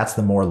speaking, that's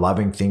the more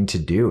loving thing to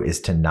do,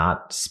 is to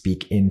not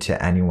speak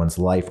into anyone's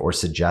life or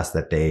suggest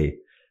that they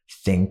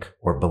think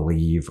or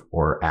believe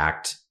or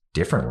act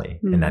differently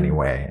in any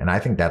way. And I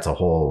think that's a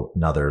whole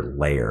nother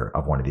layer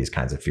of one of these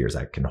kinds of fears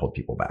that can hold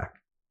people back.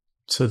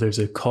 So there's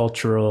a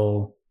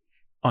cultural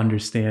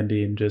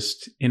understanding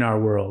just in our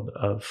world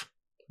of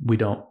we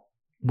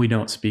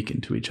don't speak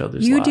into each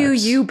other's you lives. do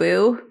you,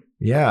 boo.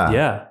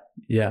 Yeah.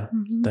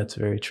 That's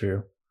very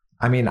true.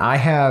 I mean, I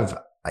have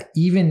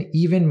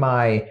even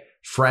my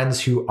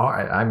friends who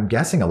are, I'm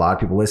guessing a lot of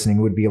people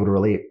listening would be able to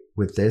relate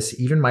with this.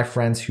 Even my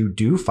friends who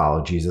do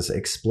follow Jesus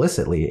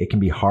explicitly, it can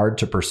be hard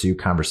to pursue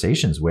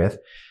conversations with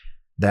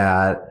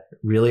that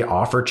really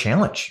offer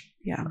challenge.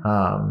 Yeah.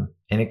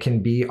 And it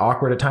can be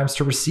awkward at times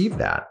to receive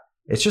that.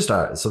 It's just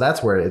so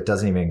that's where it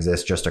doesn't even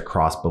exist just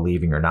across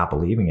believing or not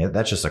believing it.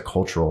 That's just a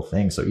cultural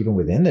thing. So even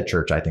within the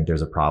church, I think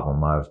there's a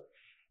problem of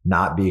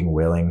not being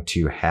willing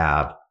to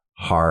have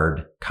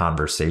hard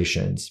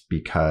conversations,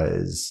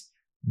 because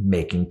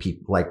making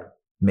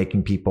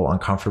people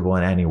uncomfortable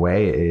in any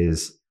way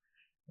is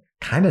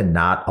kind of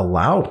not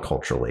allowed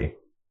culturally.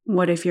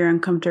 What if you're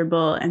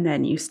uncomfortable and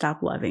then you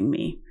stop loving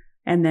me,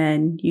 and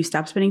then you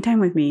stop spending time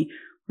with me,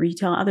 or you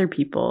tell other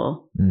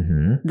people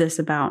this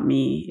about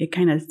me? It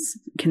kind of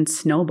can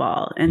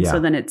snowball. And so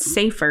then it's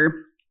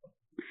safer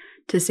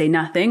to say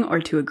nothing or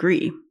to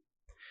agree.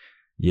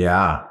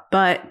 Yeah.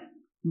 But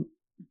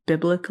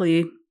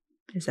biblically,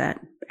 is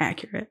that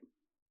accurate?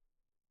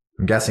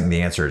 I'm guessing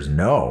the answer is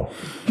no.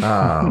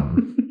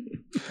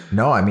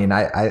 No, I mean,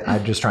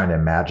 I'm just trying to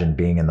imagine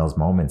being in those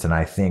moments. And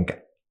I think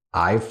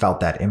I felt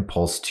that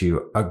impulse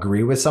to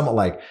agree with someone.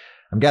 Like,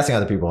 I'm guessing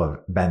other people have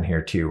been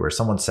here too, where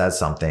someone says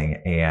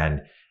something and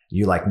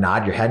you like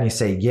nod your head and you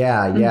say,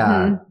 yeah.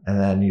 And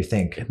then you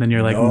think, and then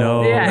you're like,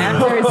 no. Yeah.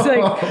 After it's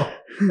like,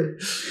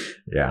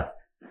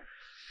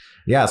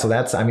 yeah. So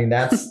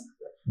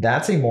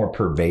that's a more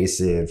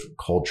pervasive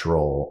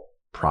cultural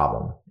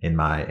problem in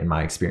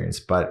my experience.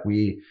 But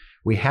we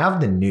have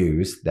the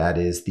news that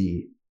is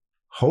the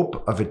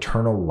hope of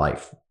eternal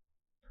life.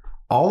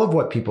 All of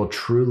what people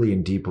truly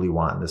and deeply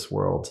want in this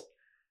world,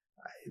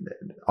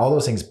 all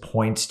those things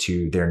point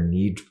to their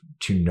need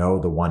to know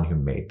the one who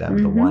made them,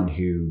 the one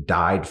who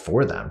died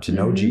for them, to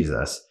know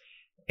Jesus.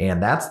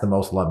 And that's the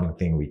most loving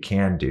thing we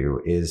can do,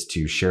 is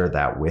to share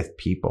that with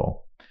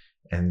people.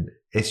 And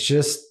it's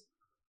just,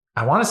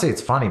 I want to say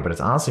it's funny, but it's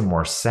honestly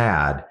more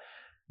sad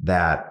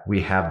that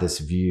we have this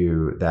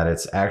view that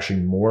it's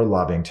actually more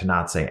loving to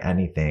not say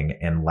anything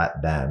and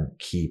let them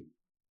keep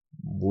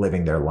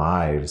living their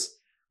lives,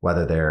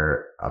 whether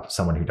they're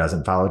someone who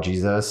doesn't follow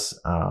Jesus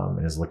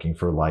and is looking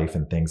for life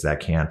and things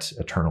that can't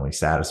eternally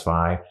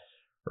satisfy.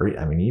 Or,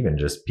 I mean, even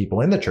just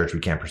people in the church we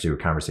can't pursue a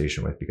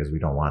conversation with because we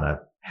don't want to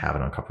have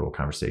an uncomfortable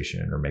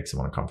conversation or make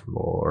someone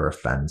uncomfortable or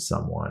offend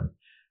someone.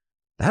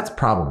 That's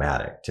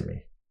problematic to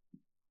me.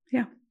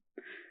 Yeah.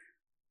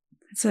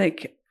 It's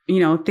like,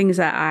 things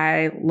that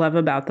I love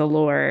about the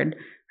Lord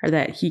are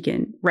that he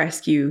can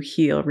rescue,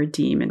 heal,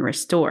 redeem, and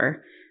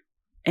restore,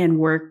 and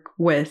work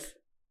with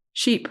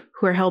sheep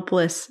who are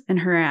helpless and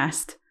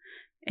harassed.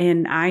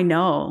 And I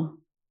know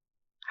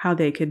how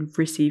they could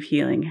receive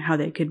healing, how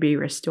they could be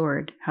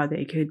restored, how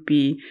they could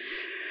be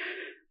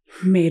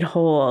made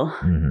whole.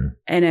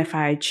 And if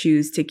I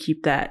choose to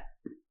keep that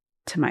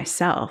to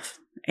myself,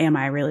 am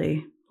I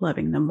really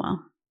loving them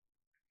well?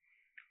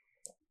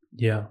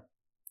 Yeah.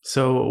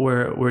 So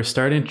we're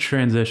starting to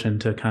transition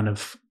to kind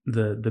of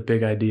the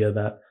big idea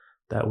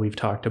that we've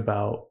talked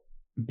about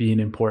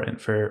being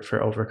important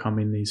for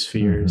overcoming these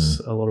fears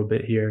a little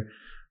bit here.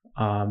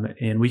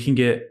 And we can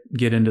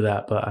get into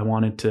that, but I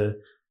wanted to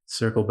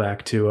circle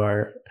back to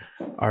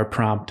our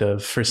prompt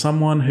of, for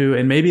someone who,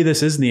 and maybe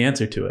this isn't the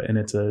answer to it, and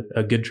it's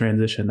a good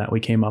transition that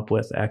we came up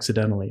with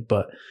accidentally,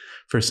 but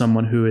for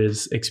someone who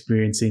is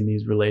experiencing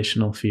these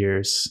relational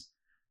fears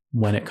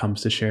when it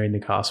comes to sharing the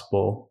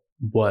gospel,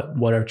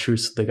 what are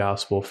truths of the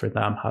gospel for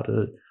them? How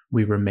do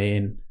we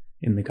remain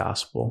in the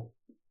gospel?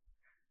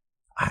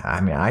 I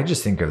mean, I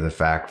just think of the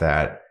fact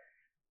that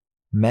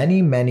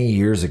many, many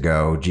years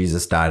ago,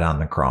 Jesus died on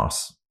the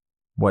cross.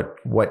 What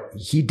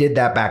he did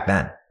that back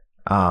then.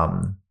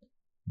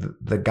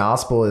 The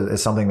gospel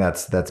is something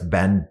that's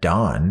been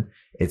done.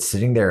 It's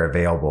sitting there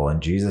available, and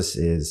Jesus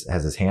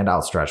has his hand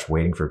outstretched,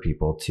 waiting for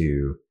people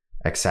to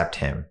accept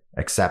him,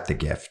 accept the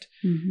gift.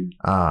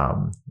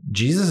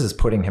 Jesus is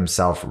putting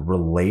himself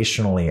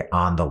relationally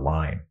on the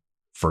line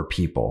for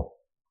people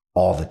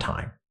all the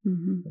time.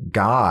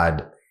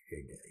 God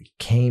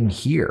came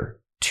here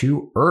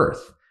to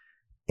earth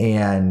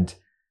and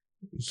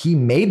he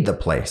made the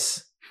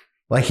place.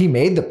 Like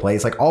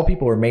all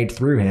people were made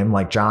through him,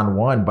 like John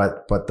 1,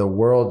 but the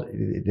world,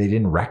 they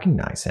didn't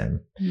recognize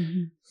him.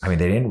 I mean,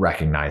 they didn't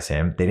recognize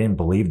him. They didn't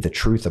believe the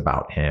truth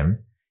about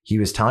him. He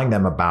was telling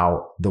them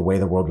about the way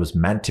the world was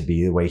meant to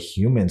be, the way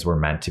humans were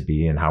meant to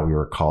be, and how we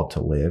were called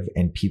to live.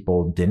 And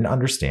people didn't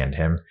understand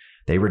him.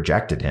 They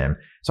rejected him.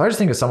 So I just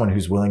think of someone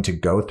who's willing to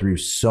go through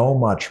so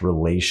much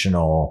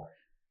relational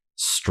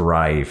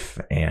strife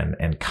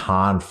and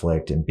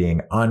conflict and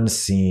being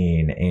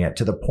unseen, and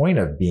to the point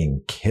of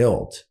being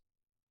killed,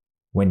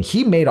 when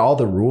he made all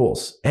the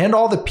rules and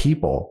all the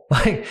people.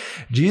 Like,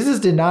 Jesus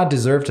did not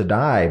deserve to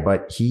die,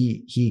 but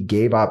he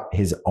gave up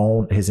his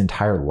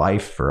entire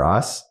life for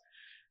us.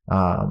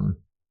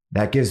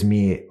 That gives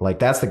me, like,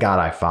 that's the God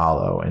I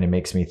follow. And it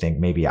makes me think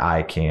maybe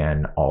I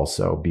can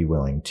also be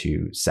willing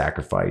to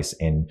sacrifice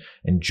and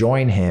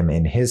join him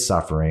in his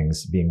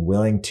sufferings, being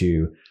willing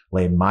to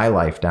lay my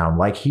life down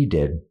like he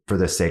did for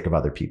the sake of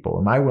other people.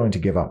 Am I willing to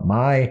give up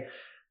my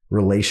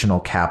relational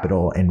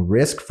capital and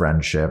risk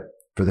friendship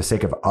for the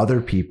sake of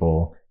other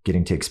people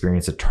getting to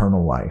experience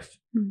eternal life?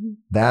 Mm-hmm.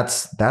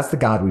 That's the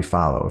God we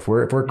follow. If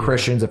we're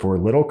Christians, if we're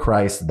little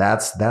Christ,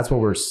 that's what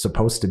we're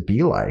supposed to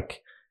be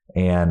like.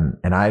 And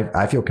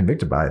I feel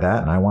convicted by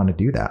that, and I want to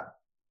do that.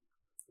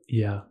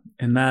 Yeah.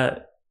 And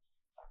that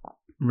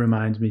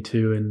reminds me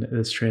too, and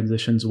this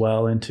transitions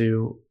well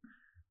into,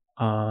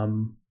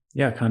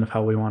 kind of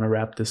how we want to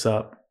wrap this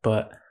up.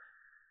 But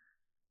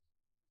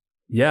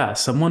yeah,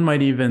 someone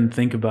might even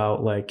think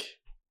about, like,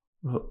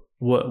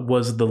 what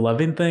was the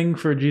loving thing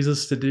for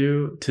Jesus to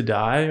do, to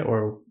die,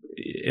 or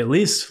at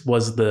least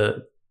was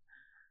the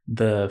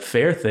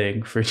fair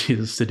thing for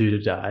Jesus to do,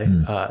 to die.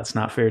 It's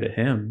not fair to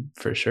him,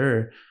 for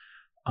sure.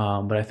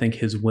 But I think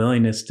his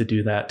willingness to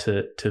do that,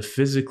 to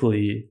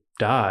physically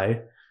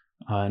die,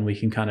 and we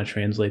can kind of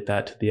translate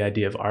that to the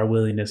idea of our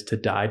willingness to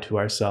die to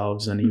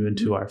ourselves and even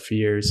to our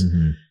fears,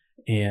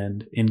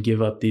 and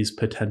give up these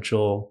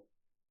potential,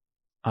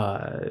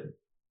 or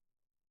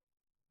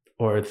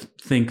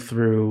think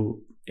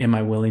through, am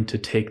I willing to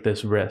take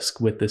this risk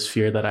with this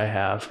fear that I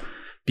have,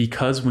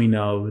 because we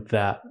know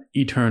that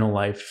eternal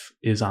life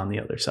is on the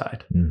other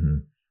side.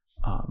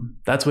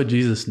 That's what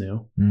Jesus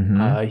knew.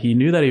 He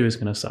knew that he was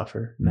going to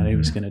suffer, and that he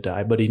was going to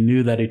die, but he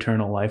knew that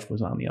eternal life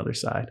was on the other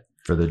side.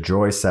 For the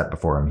joy set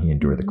before him, he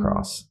endured the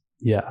cross.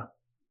 Yeah.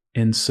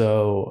 And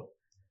so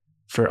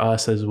for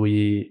us, as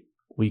we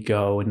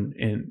go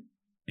and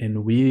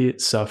we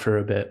suffer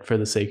a bit for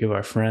the sake of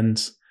our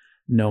friends,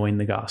 knowing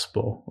the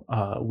gospel,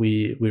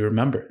 we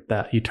remember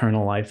that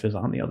eternal life is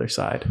on the other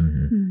side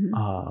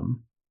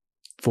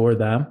for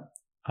them.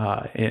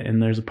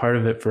 And there's a part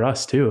of it for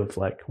us too, of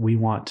like, we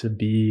want to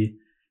be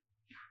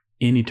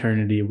in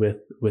eternity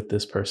with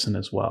this person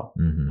as well.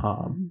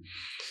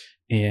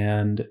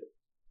 And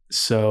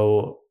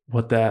so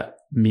what that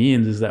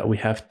means is that we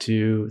have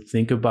to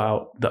think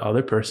about the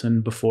other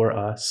person before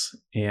us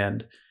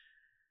and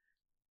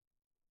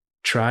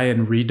try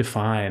and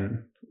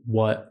redefine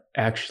what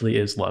actually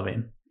is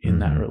loving in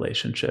that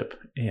relationship.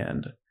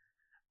 And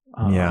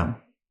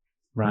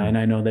Ryan,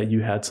 I know that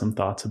you had some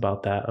thoughts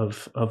about that,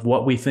 of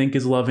what we think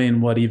is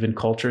loving, what even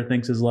culture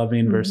thinks is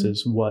loving,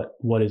 versus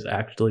what is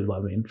actually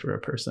loving for a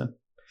person.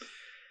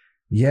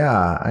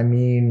 Yeah, I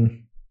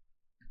mean,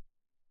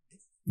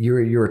 you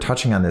were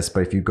touching on this,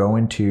 but if you go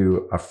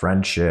into a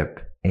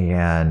friendship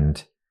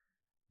and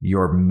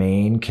your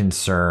main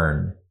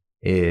concern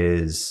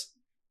is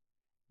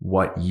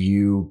what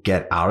you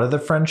get out of the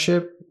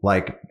friendship,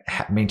 like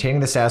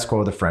maintaining the status quo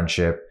of the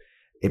friendship,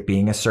 it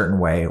being a certain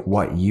way,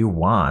 what you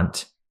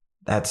want,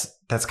 that's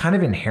kind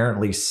of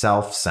inherently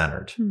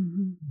self-centered.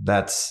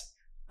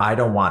 I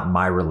don't want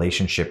my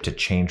relationship to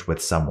change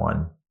with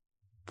someone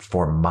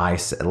for my,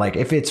 like,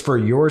 if it's for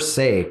your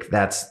sake,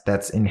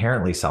 that's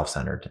inherently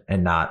self-centered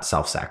and not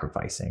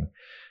self-sacrificing.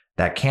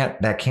 That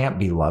can't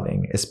be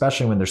loving,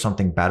 especially when there's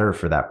something better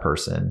for that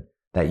person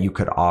that you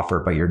could offer,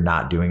 but you're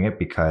not doing it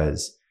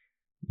because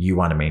you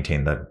want to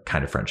maintain the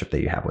kind of friendship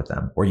that you have with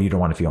them, or you don't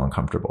want to feel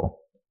uncomfortable.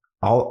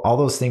 All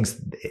those things,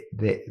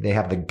 they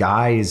have the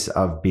guise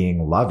of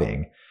being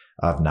loving,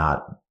 of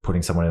not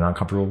putting someone in an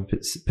uncomfortable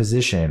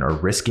position or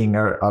risking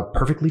a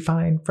perfectly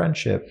fine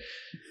friendship.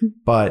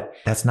 But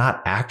that's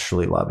not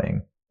actually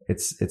loving.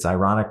 It's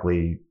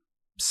ironically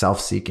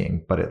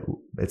self-seeking, but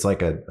it's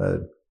like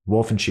a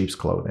wolf in sheep's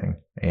clothing.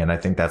 And I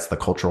think that's the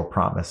cultural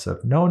promise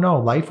of no,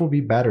 life will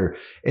be better.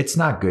 It's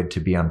not good to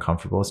be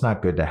uncomfortable. It's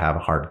not good to have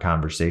hard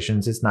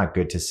conversations. It's not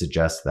good to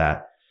suggest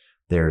that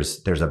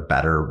there's a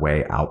better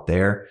way out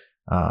there.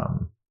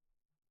 And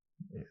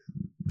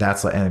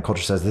the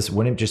culture says this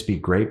wouldn't just be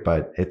great,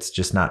 but it's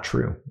just not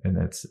true. And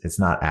it's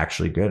not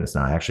actually good. It's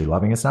not actually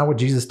loving. It's not what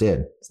Jesus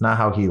did. It's not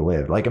how he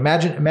lived. Like,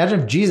 imagine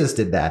if Jesus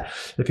did that.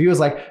 If he was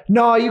like,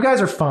 no, you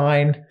guys are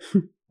fine.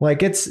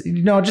 Like, it's,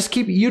 just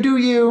you do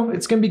you,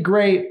 it's going to be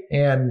great.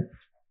 And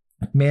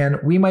man,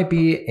 we might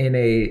be in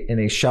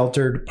a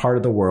sheltered part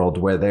of the world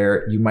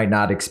where you might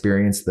not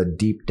experience the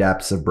deep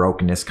depths of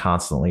brokenness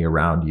constantly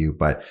around you,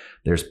 but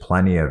there's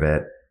plenty of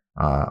it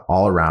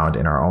all around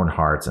in our own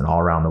hearts and all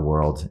around the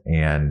world.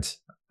 And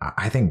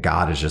I think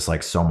God is just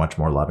like so much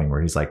more loving,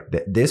 where he's like,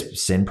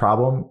 this sin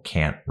problem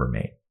can't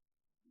remain.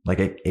 Like,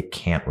 it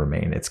can't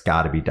remain. It's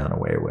got to be done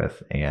away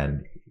with.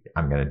 And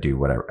I'm going to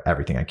do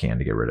everything I can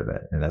to get rid of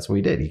it. And that's what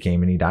he did. He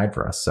came and he died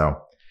for us. So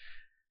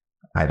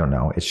I don't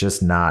know. It's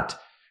just not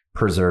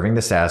preserving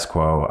the status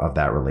quo of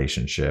that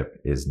relationship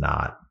it's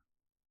not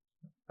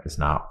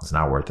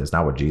worth it. It's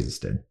not what Jesus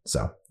did.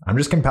 So I'm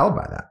just compelled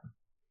by that.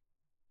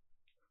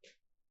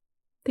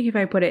 think if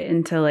I put it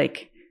into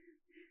like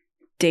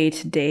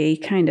day-to-day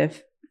kind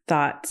of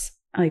thoughts,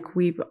 like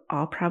we've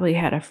all probably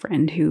had a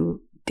friend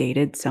who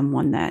dated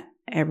someone that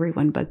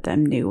everyone but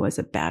them knew was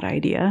a bad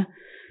idea.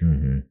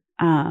 Mm-hmm.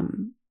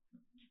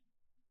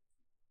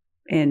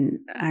 And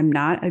I'm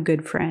not a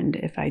good friend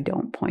if I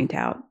don't point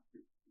out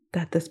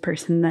that this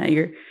person that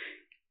you're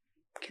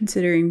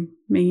considering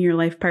making your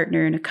life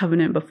partner in a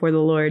covenant before the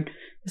Lord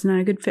is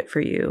not a good fit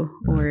for you,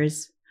 Mm-hmm. or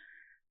is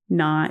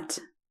not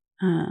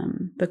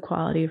the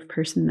quality of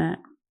person that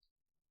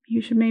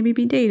you should maybe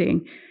be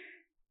dating.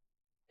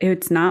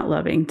 It's not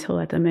loving to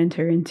let them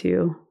enter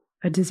into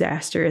a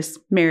disastrous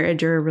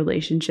marriage or a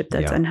relationship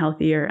that's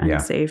unhealthy or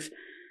unsafe.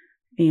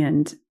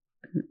 And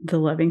the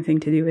loving thing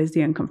to do is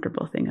the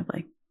uncomfortable thing of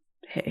like,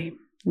 hey,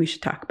 we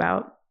should talk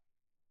about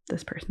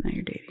this person that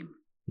you're dating.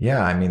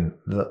 Yeah, I mean,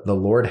 the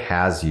Lord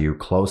has you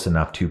close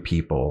enough to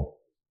people,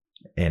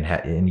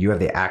 and you have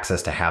the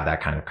access to have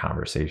that kind of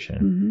conversation.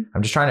 Mm-hmm.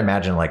 I'm just trying to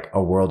imagine like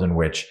a world in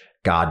which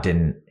God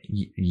didn't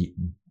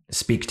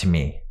speak to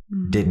me,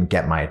 didn't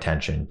get my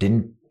attention,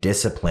 didn't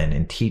discipline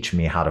and teach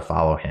me how to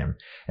follow him,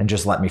 and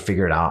just let me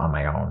figure it out on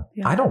my own.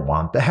 Yeah. I don't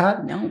want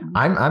that. No.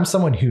 I'm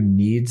someone who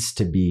needs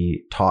to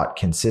be taught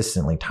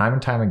consistently, time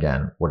and time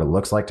again, what it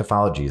looks like to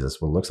follow Jesus,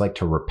 what it looks like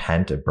to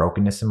repent of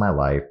brokenness in my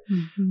life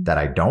that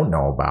I don't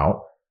know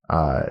about.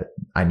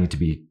 I need to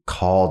be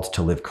called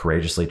to live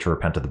courageously to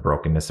repent of the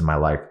brokenness in my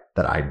life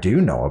that I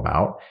do know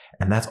about.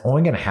 And that's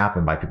only going to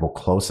happen by people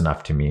close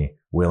enough to me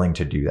willing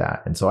to do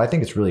that. And so I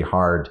think it's really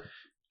hard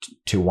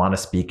to want to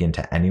speak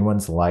into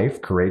anyone's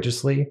life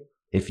courageously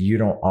if you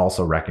don't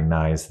also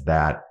recognize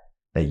that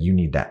you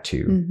need that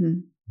too. Mm-hmm.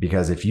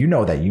 Because if you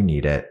know that you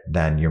need it,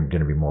 then you're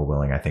going to be more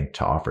willing, I think,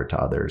 to offer it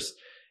to others.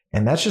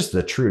 And that's just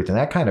the truth. And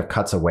that kind of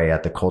cuts away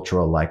at the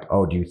cultural, like,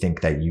 oh, do you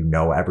think that you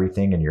know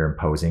everything and you're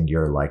imposing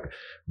your like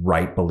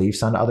right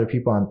beliefs on other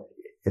people? And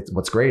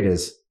what's great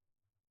is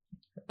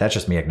that's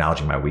just me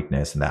acknowledging my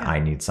weakness and that I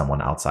need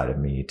someone outside of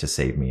me to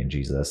save me in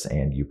Jesus.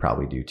 And you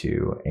probably do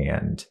too.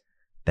 And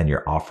then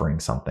you're offering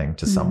something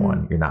to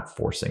someone. You're not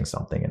forcing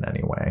something in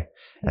any way.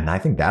 Yeah. And I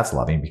think that's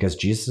loving, because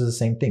Jesus is the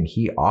same thing.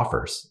 He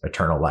offers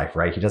eternal life,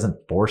 right? He doesn't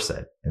force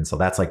it. And so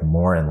that's like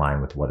more in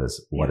line with what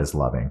is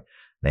loving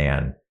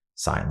than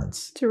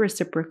silence. It's a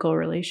reciprocal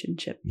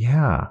relationship.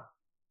 Yeah.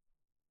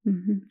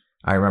 Mm-hmm.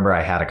 I remember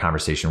I had a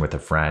conversation with a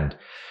friend.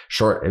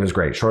 It was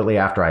great. Shortly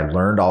after I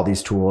learned all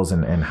these tools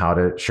and how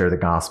to share the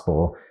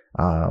gospel,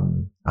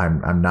 I'm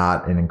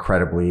not an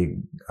incredibly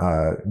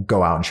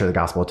go out and share the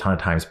gospel a ton of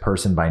times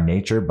person by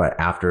nature, but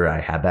after I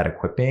had that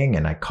equipping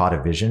and I caught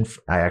a vision,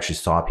 I actually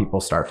saw people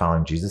start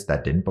following Jesus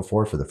that didn't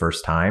before for the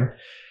first time.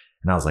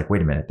 And I was like,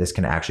 wait a minute, this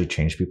can actually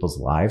change people's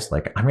lives.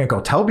 Like, I'm going to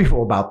go tell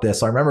people about this.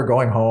 So I remember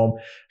going home,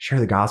 share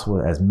the gospel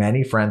with as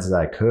many friends as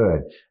I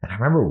could. And I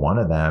remember one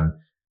of them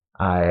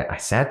I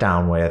sat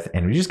down with,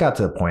 and we just got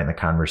to the point in the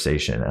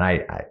conversation. And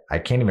I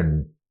can't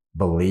even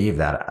believe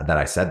that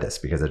I said this,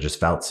 because it just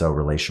felt so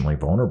relationally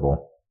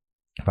vulnerable.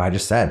 But I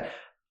just said,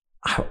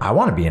 I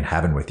want to be in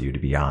heaven with you, to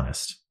be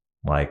honest.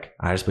 Like,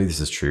 I just believe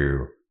this is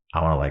true.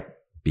 I want to like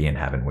be in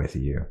heaven with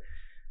you.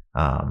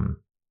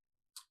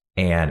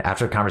 And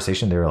after the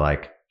conversation, they were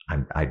like,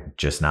 I'm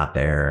just not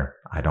there.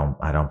 I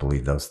don't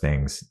believe those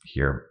things.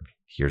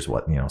 Here's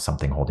what,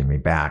 something holding me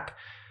back.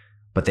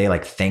 But they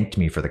like thanked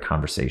me for the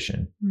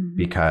conversation,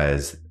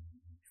 because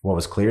what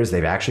was clear is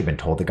they've actually been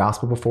told the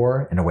gospel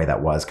before in a way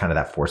that was kind of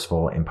that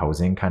forceful,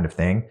 imposing kind of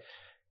thing.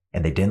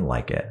 And they didn't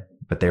like it,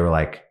 but they were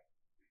like,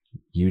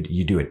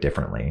 you do it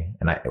differently.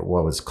 And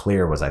what was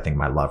clear was, I think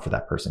my love for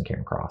that person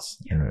came across,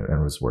 and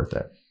it was worth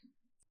it.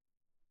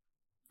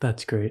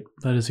 That's great.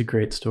 That is a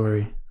great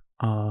story.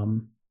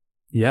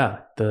 Yeah,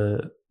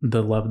 the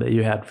love that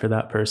you had for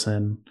that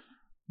person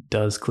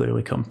does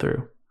clearly come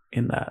through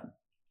in that.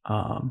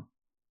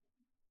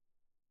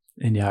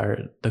 And yeah,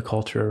 the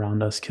culture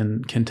around us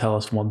can tell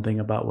us one thing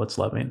about what's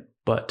loving,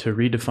 but to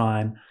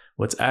redefine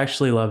what's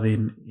actually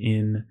loving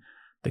in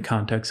the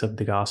context of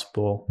the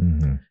gospel,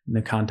 in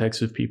the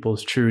context of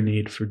people's true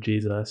need for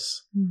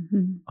Jesus,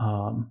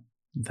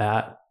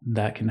 that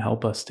can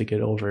help us to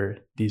get over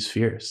these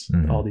fears,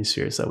 all these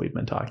fears that we've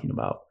been talking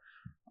about.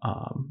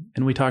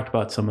 And we talked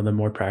about some of the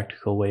more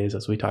practical ways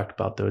as we talked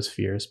about those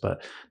fears,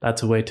 but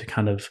that's a way to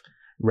kind of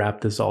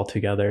wrap this all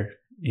together.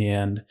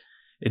 And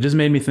it just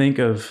made me think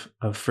of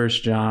 1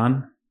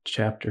 John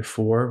chapter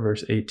 4,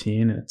 verse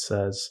 18. And it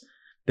says,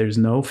 there's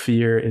no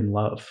fear in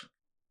love,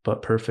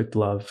 but perfect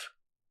love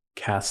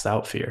casts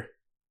out fear.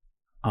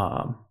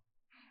 And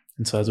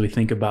so as we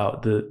think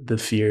about the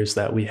fears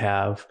that we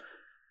have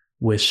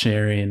with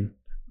sharing,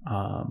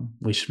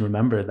 we should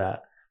remember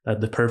that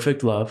the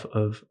perfect love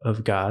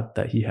of God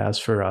that he has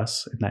for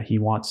us and that he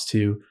wants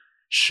to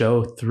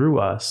show through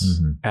us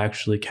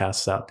actually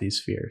casts out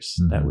these fears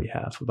that we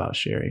have about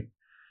sharing.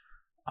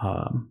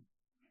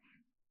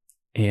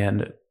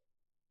 And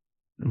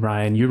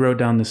Ryan, you wrote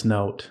down this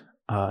note,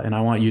 and I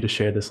want you to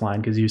share this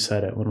line because you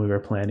said it when we were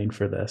planning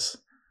for this.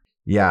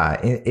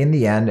 Yeah. In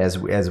the end, as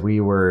we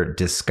were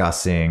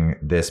discussing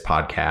this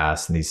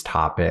podcast and these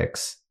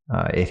topics,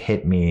 it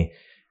hit me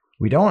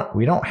we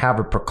don't have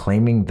a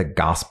proclaiming the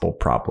gospel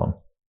problem.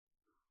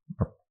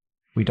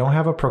 We don't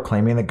have a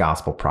proclaiming the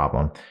gospel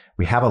problem.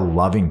 We have a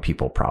loving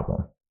people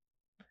problem.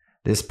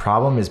 This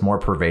problem is more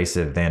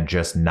pervasive than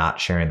just not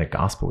sharing the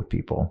gospel with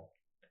people.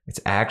 It's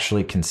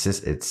actually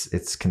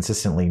it's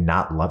consistently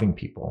not loving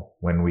people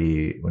when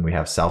we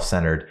have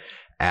self-centered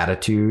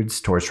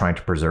attitudes towards trying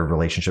to preserve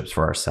relationships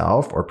for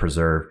ourselves or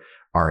preserve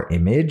our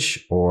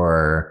image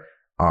or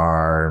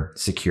our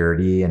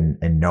security and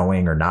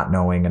knowing or not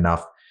knowing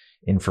enough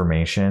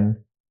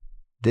information.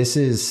 This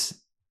is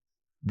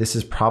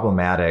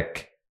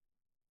problematic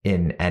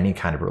in any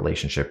kind of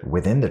relationship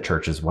within the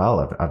church as well,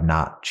 of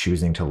not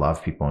choosing to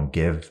love people and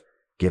give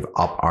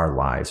up our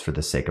lives for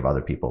the sake of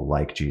other people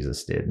like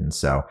Jesus did. And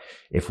so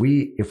if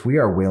we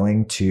are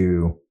willing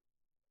to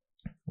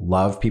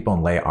love people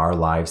and lay our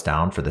lives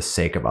down for the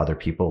sake of other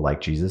people like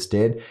Jesus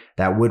did,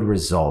 that would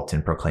result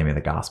in proclaiming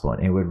the gospel,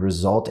 and it would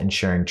result in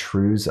sharing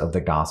truths of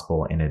the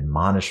gospel and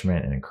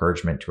admonishment and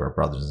encouragement to our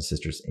brothers and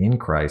sisters in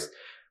Christ.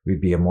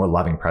 We'd be a more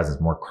loving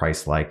presence, more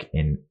Christ-like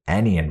in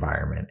any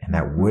environment. And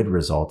that would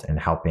result in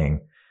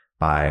helping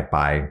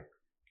by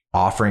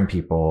offering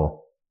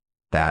people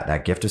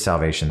that gift of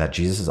salvation that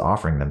Jesus is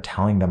offering them,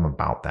 telling them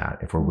about that,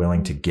 if we're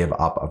willing to give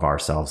up of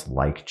ourselves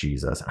like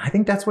Jesus. And I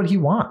think that's what he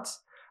wants.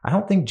 I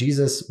don't think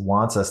Jesus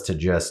wants us to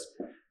just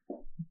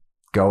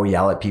go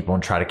yell at people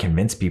and try to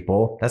convince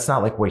people. That's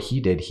not like what he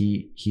did.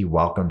 He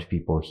welcomed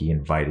people. He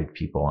invited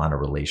people on a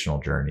relational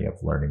journey of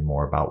learning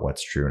more about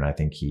what's true. And I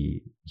think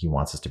he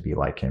wants us to be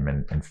like him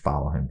and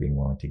follow him, being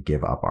willing to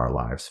give up our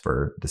lives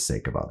for the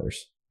sake of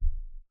others.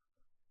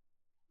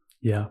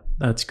 Yeah,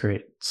 that's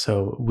great.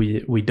 So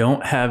we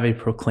don't have a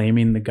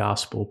proclaiming the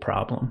gospel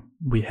problem.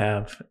 We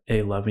have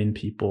a loving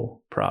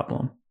people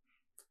problem.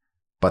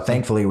 But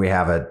thankfully we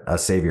have a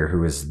savior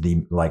who is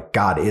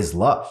God is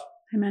love.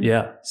 Amen.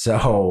 Yeah.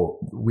 So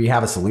we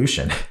have a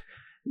solution.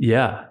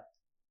 Yeah.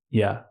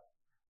 Yeah.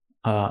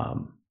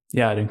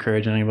 I'd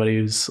encourage anybody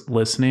who's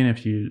listening,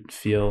 if you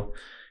feel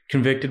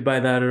convicted by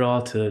that at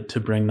all, to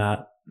bring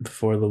that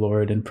before the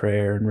Lord in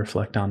prayer and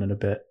reflect on it a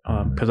bit.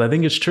 Because I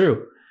think it's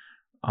true.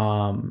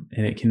 And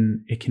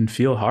it can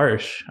feel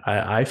harsh.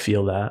 I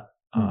feel that.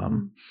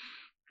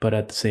 But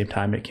at the same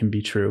time, it can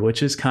be true,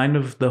 which is kind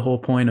of the whole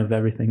point of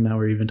everything that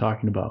we're even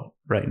talking about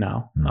right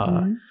now,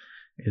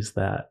 is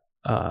that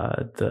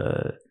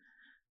the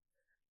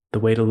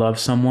way to love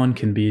someone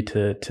can be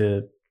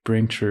to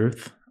bring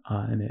truth,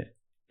 and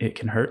it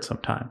can hurt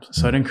sometimes.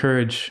 So I'd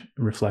encourage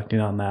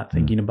reflecting on that,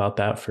 thinking about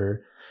that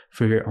for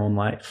your own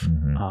life,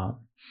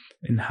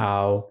 and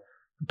how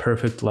the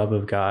perfect love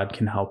of God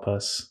can help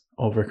us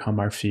overcome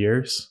our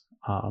fears,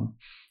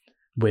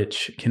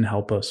 which can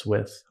help us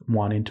with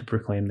wanting to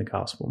proclaim the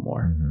gospel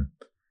more.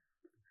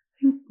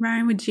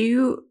 Ryan, would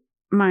you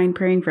mind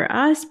praying for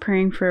us,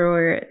 praying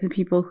for the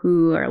people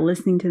who are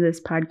listening to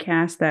this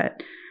podcast,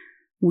 that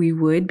we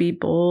would be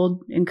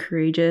bold and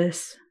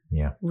courageous,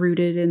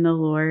 rooted in the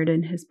Lord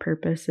and his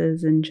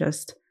purposes, and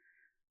just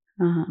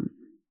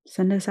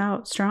send us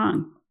out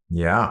strong?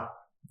 Yeah,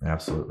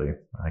 absolutely.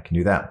 I can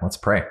do that. Let's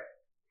pray.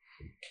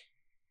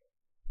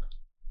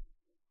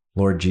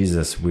 Lord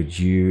Jesus, would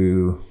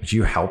you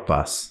help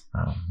us?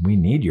 We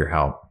need your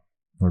help.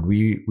 Lord,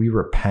 we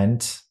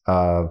repent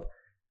of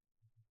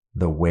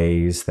the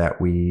ways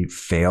that we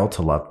fail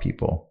to love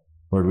people.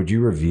 Lord, would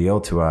you reveal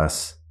to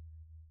us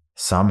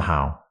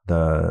somehow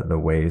the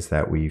ways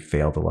that we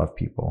fail to love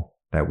people,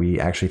 that we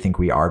actually think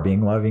we are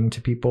being loving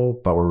to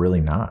people, but we're really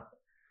not.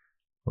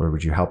 Lord,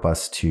 would you help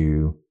us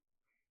to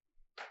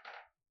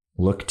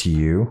look to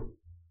you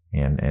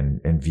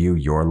and view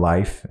your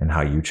life and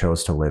how you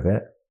chose to live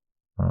it,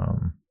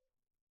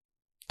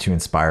 to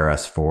inspire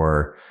us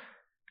for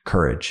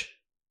courage,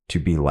 to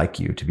be like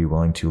you, to be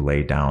willing to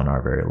lay down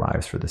our very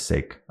lives for the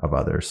sake of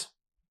others.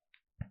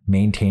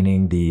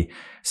 Maintaining the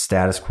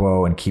status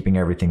quo and keeping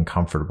everything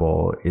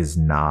comfortable is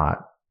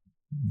not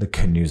the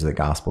good news of the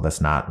gospel.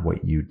 That's not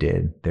what you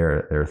did.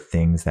 There are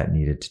things that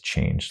needed to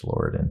change,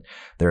 Lord, and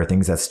there are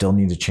things that still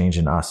need to change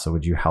in us. So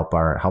would you help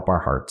our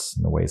hearts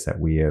in the ways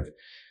that we have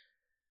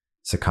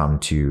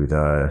succumbed to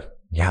the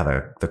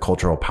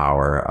cultural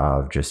power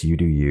of just you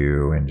do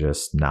you and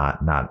just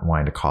not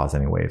wanting to cause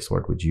any waves,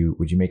 Lord. Would you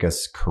make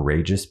us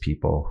courageous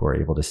people who are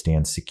able to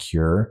stand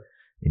secure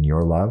in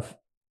your love?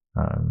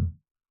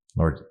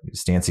 Lord,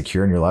 stand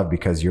secure in your love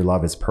because your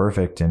love is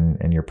perfect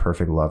and your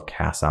perfect love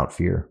casts out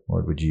fear.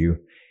 Lord, would you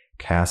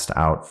cast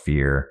out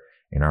fear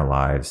in our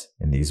lives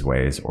in these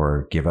ways,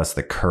 or give us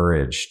the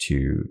courage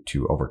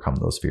to overcome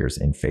those fears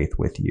in faith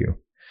with you?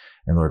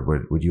 And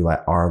Lord, would you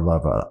let our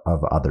love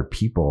of other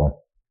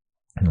people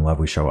and the love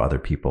we show other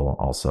people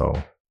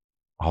also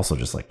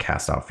just like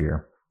cast out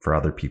fear for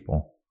other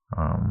people?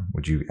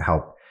 Would you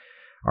help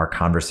our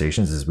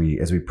conversations as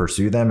we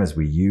pursue them, as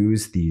we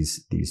use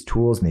these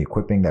tools and the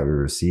equipping that we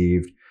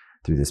received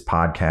through this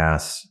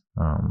podcast?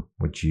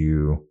 Would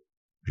you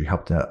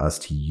help us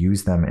to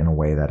use them in a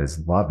way that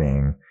is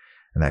loving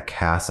and that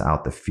casts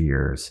out the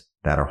fears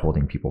that are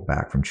holding people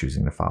back from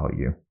choosing to follow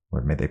you?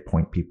 Lord, may they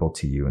point people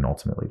to you and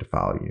ultimately to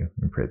follow you.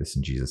 We pray this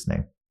in Jesus'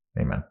 name.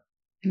 Amen.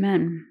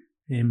 Amen.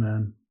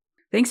 Amen.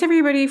 Thanks,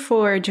 everybody,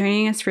 for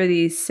joining us for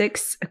these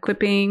 6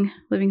 Equipping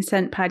Living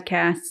Sent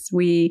podcasts.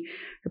 We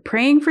are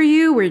praying for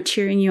you. We're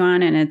cheering you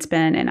on, and it's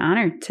been an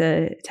honor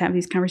to have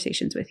these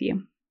conversations with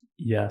you.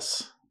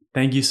 Yes.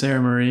 Thank you,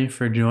 Sara-Marie,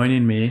 for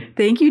joining me.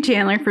 Thank you,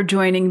 Chandler, for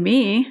joining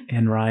me.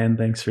 And Ryan,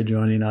 thanks for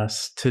joining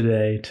us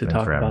today to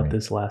talk about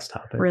this last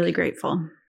topic. Really grateful.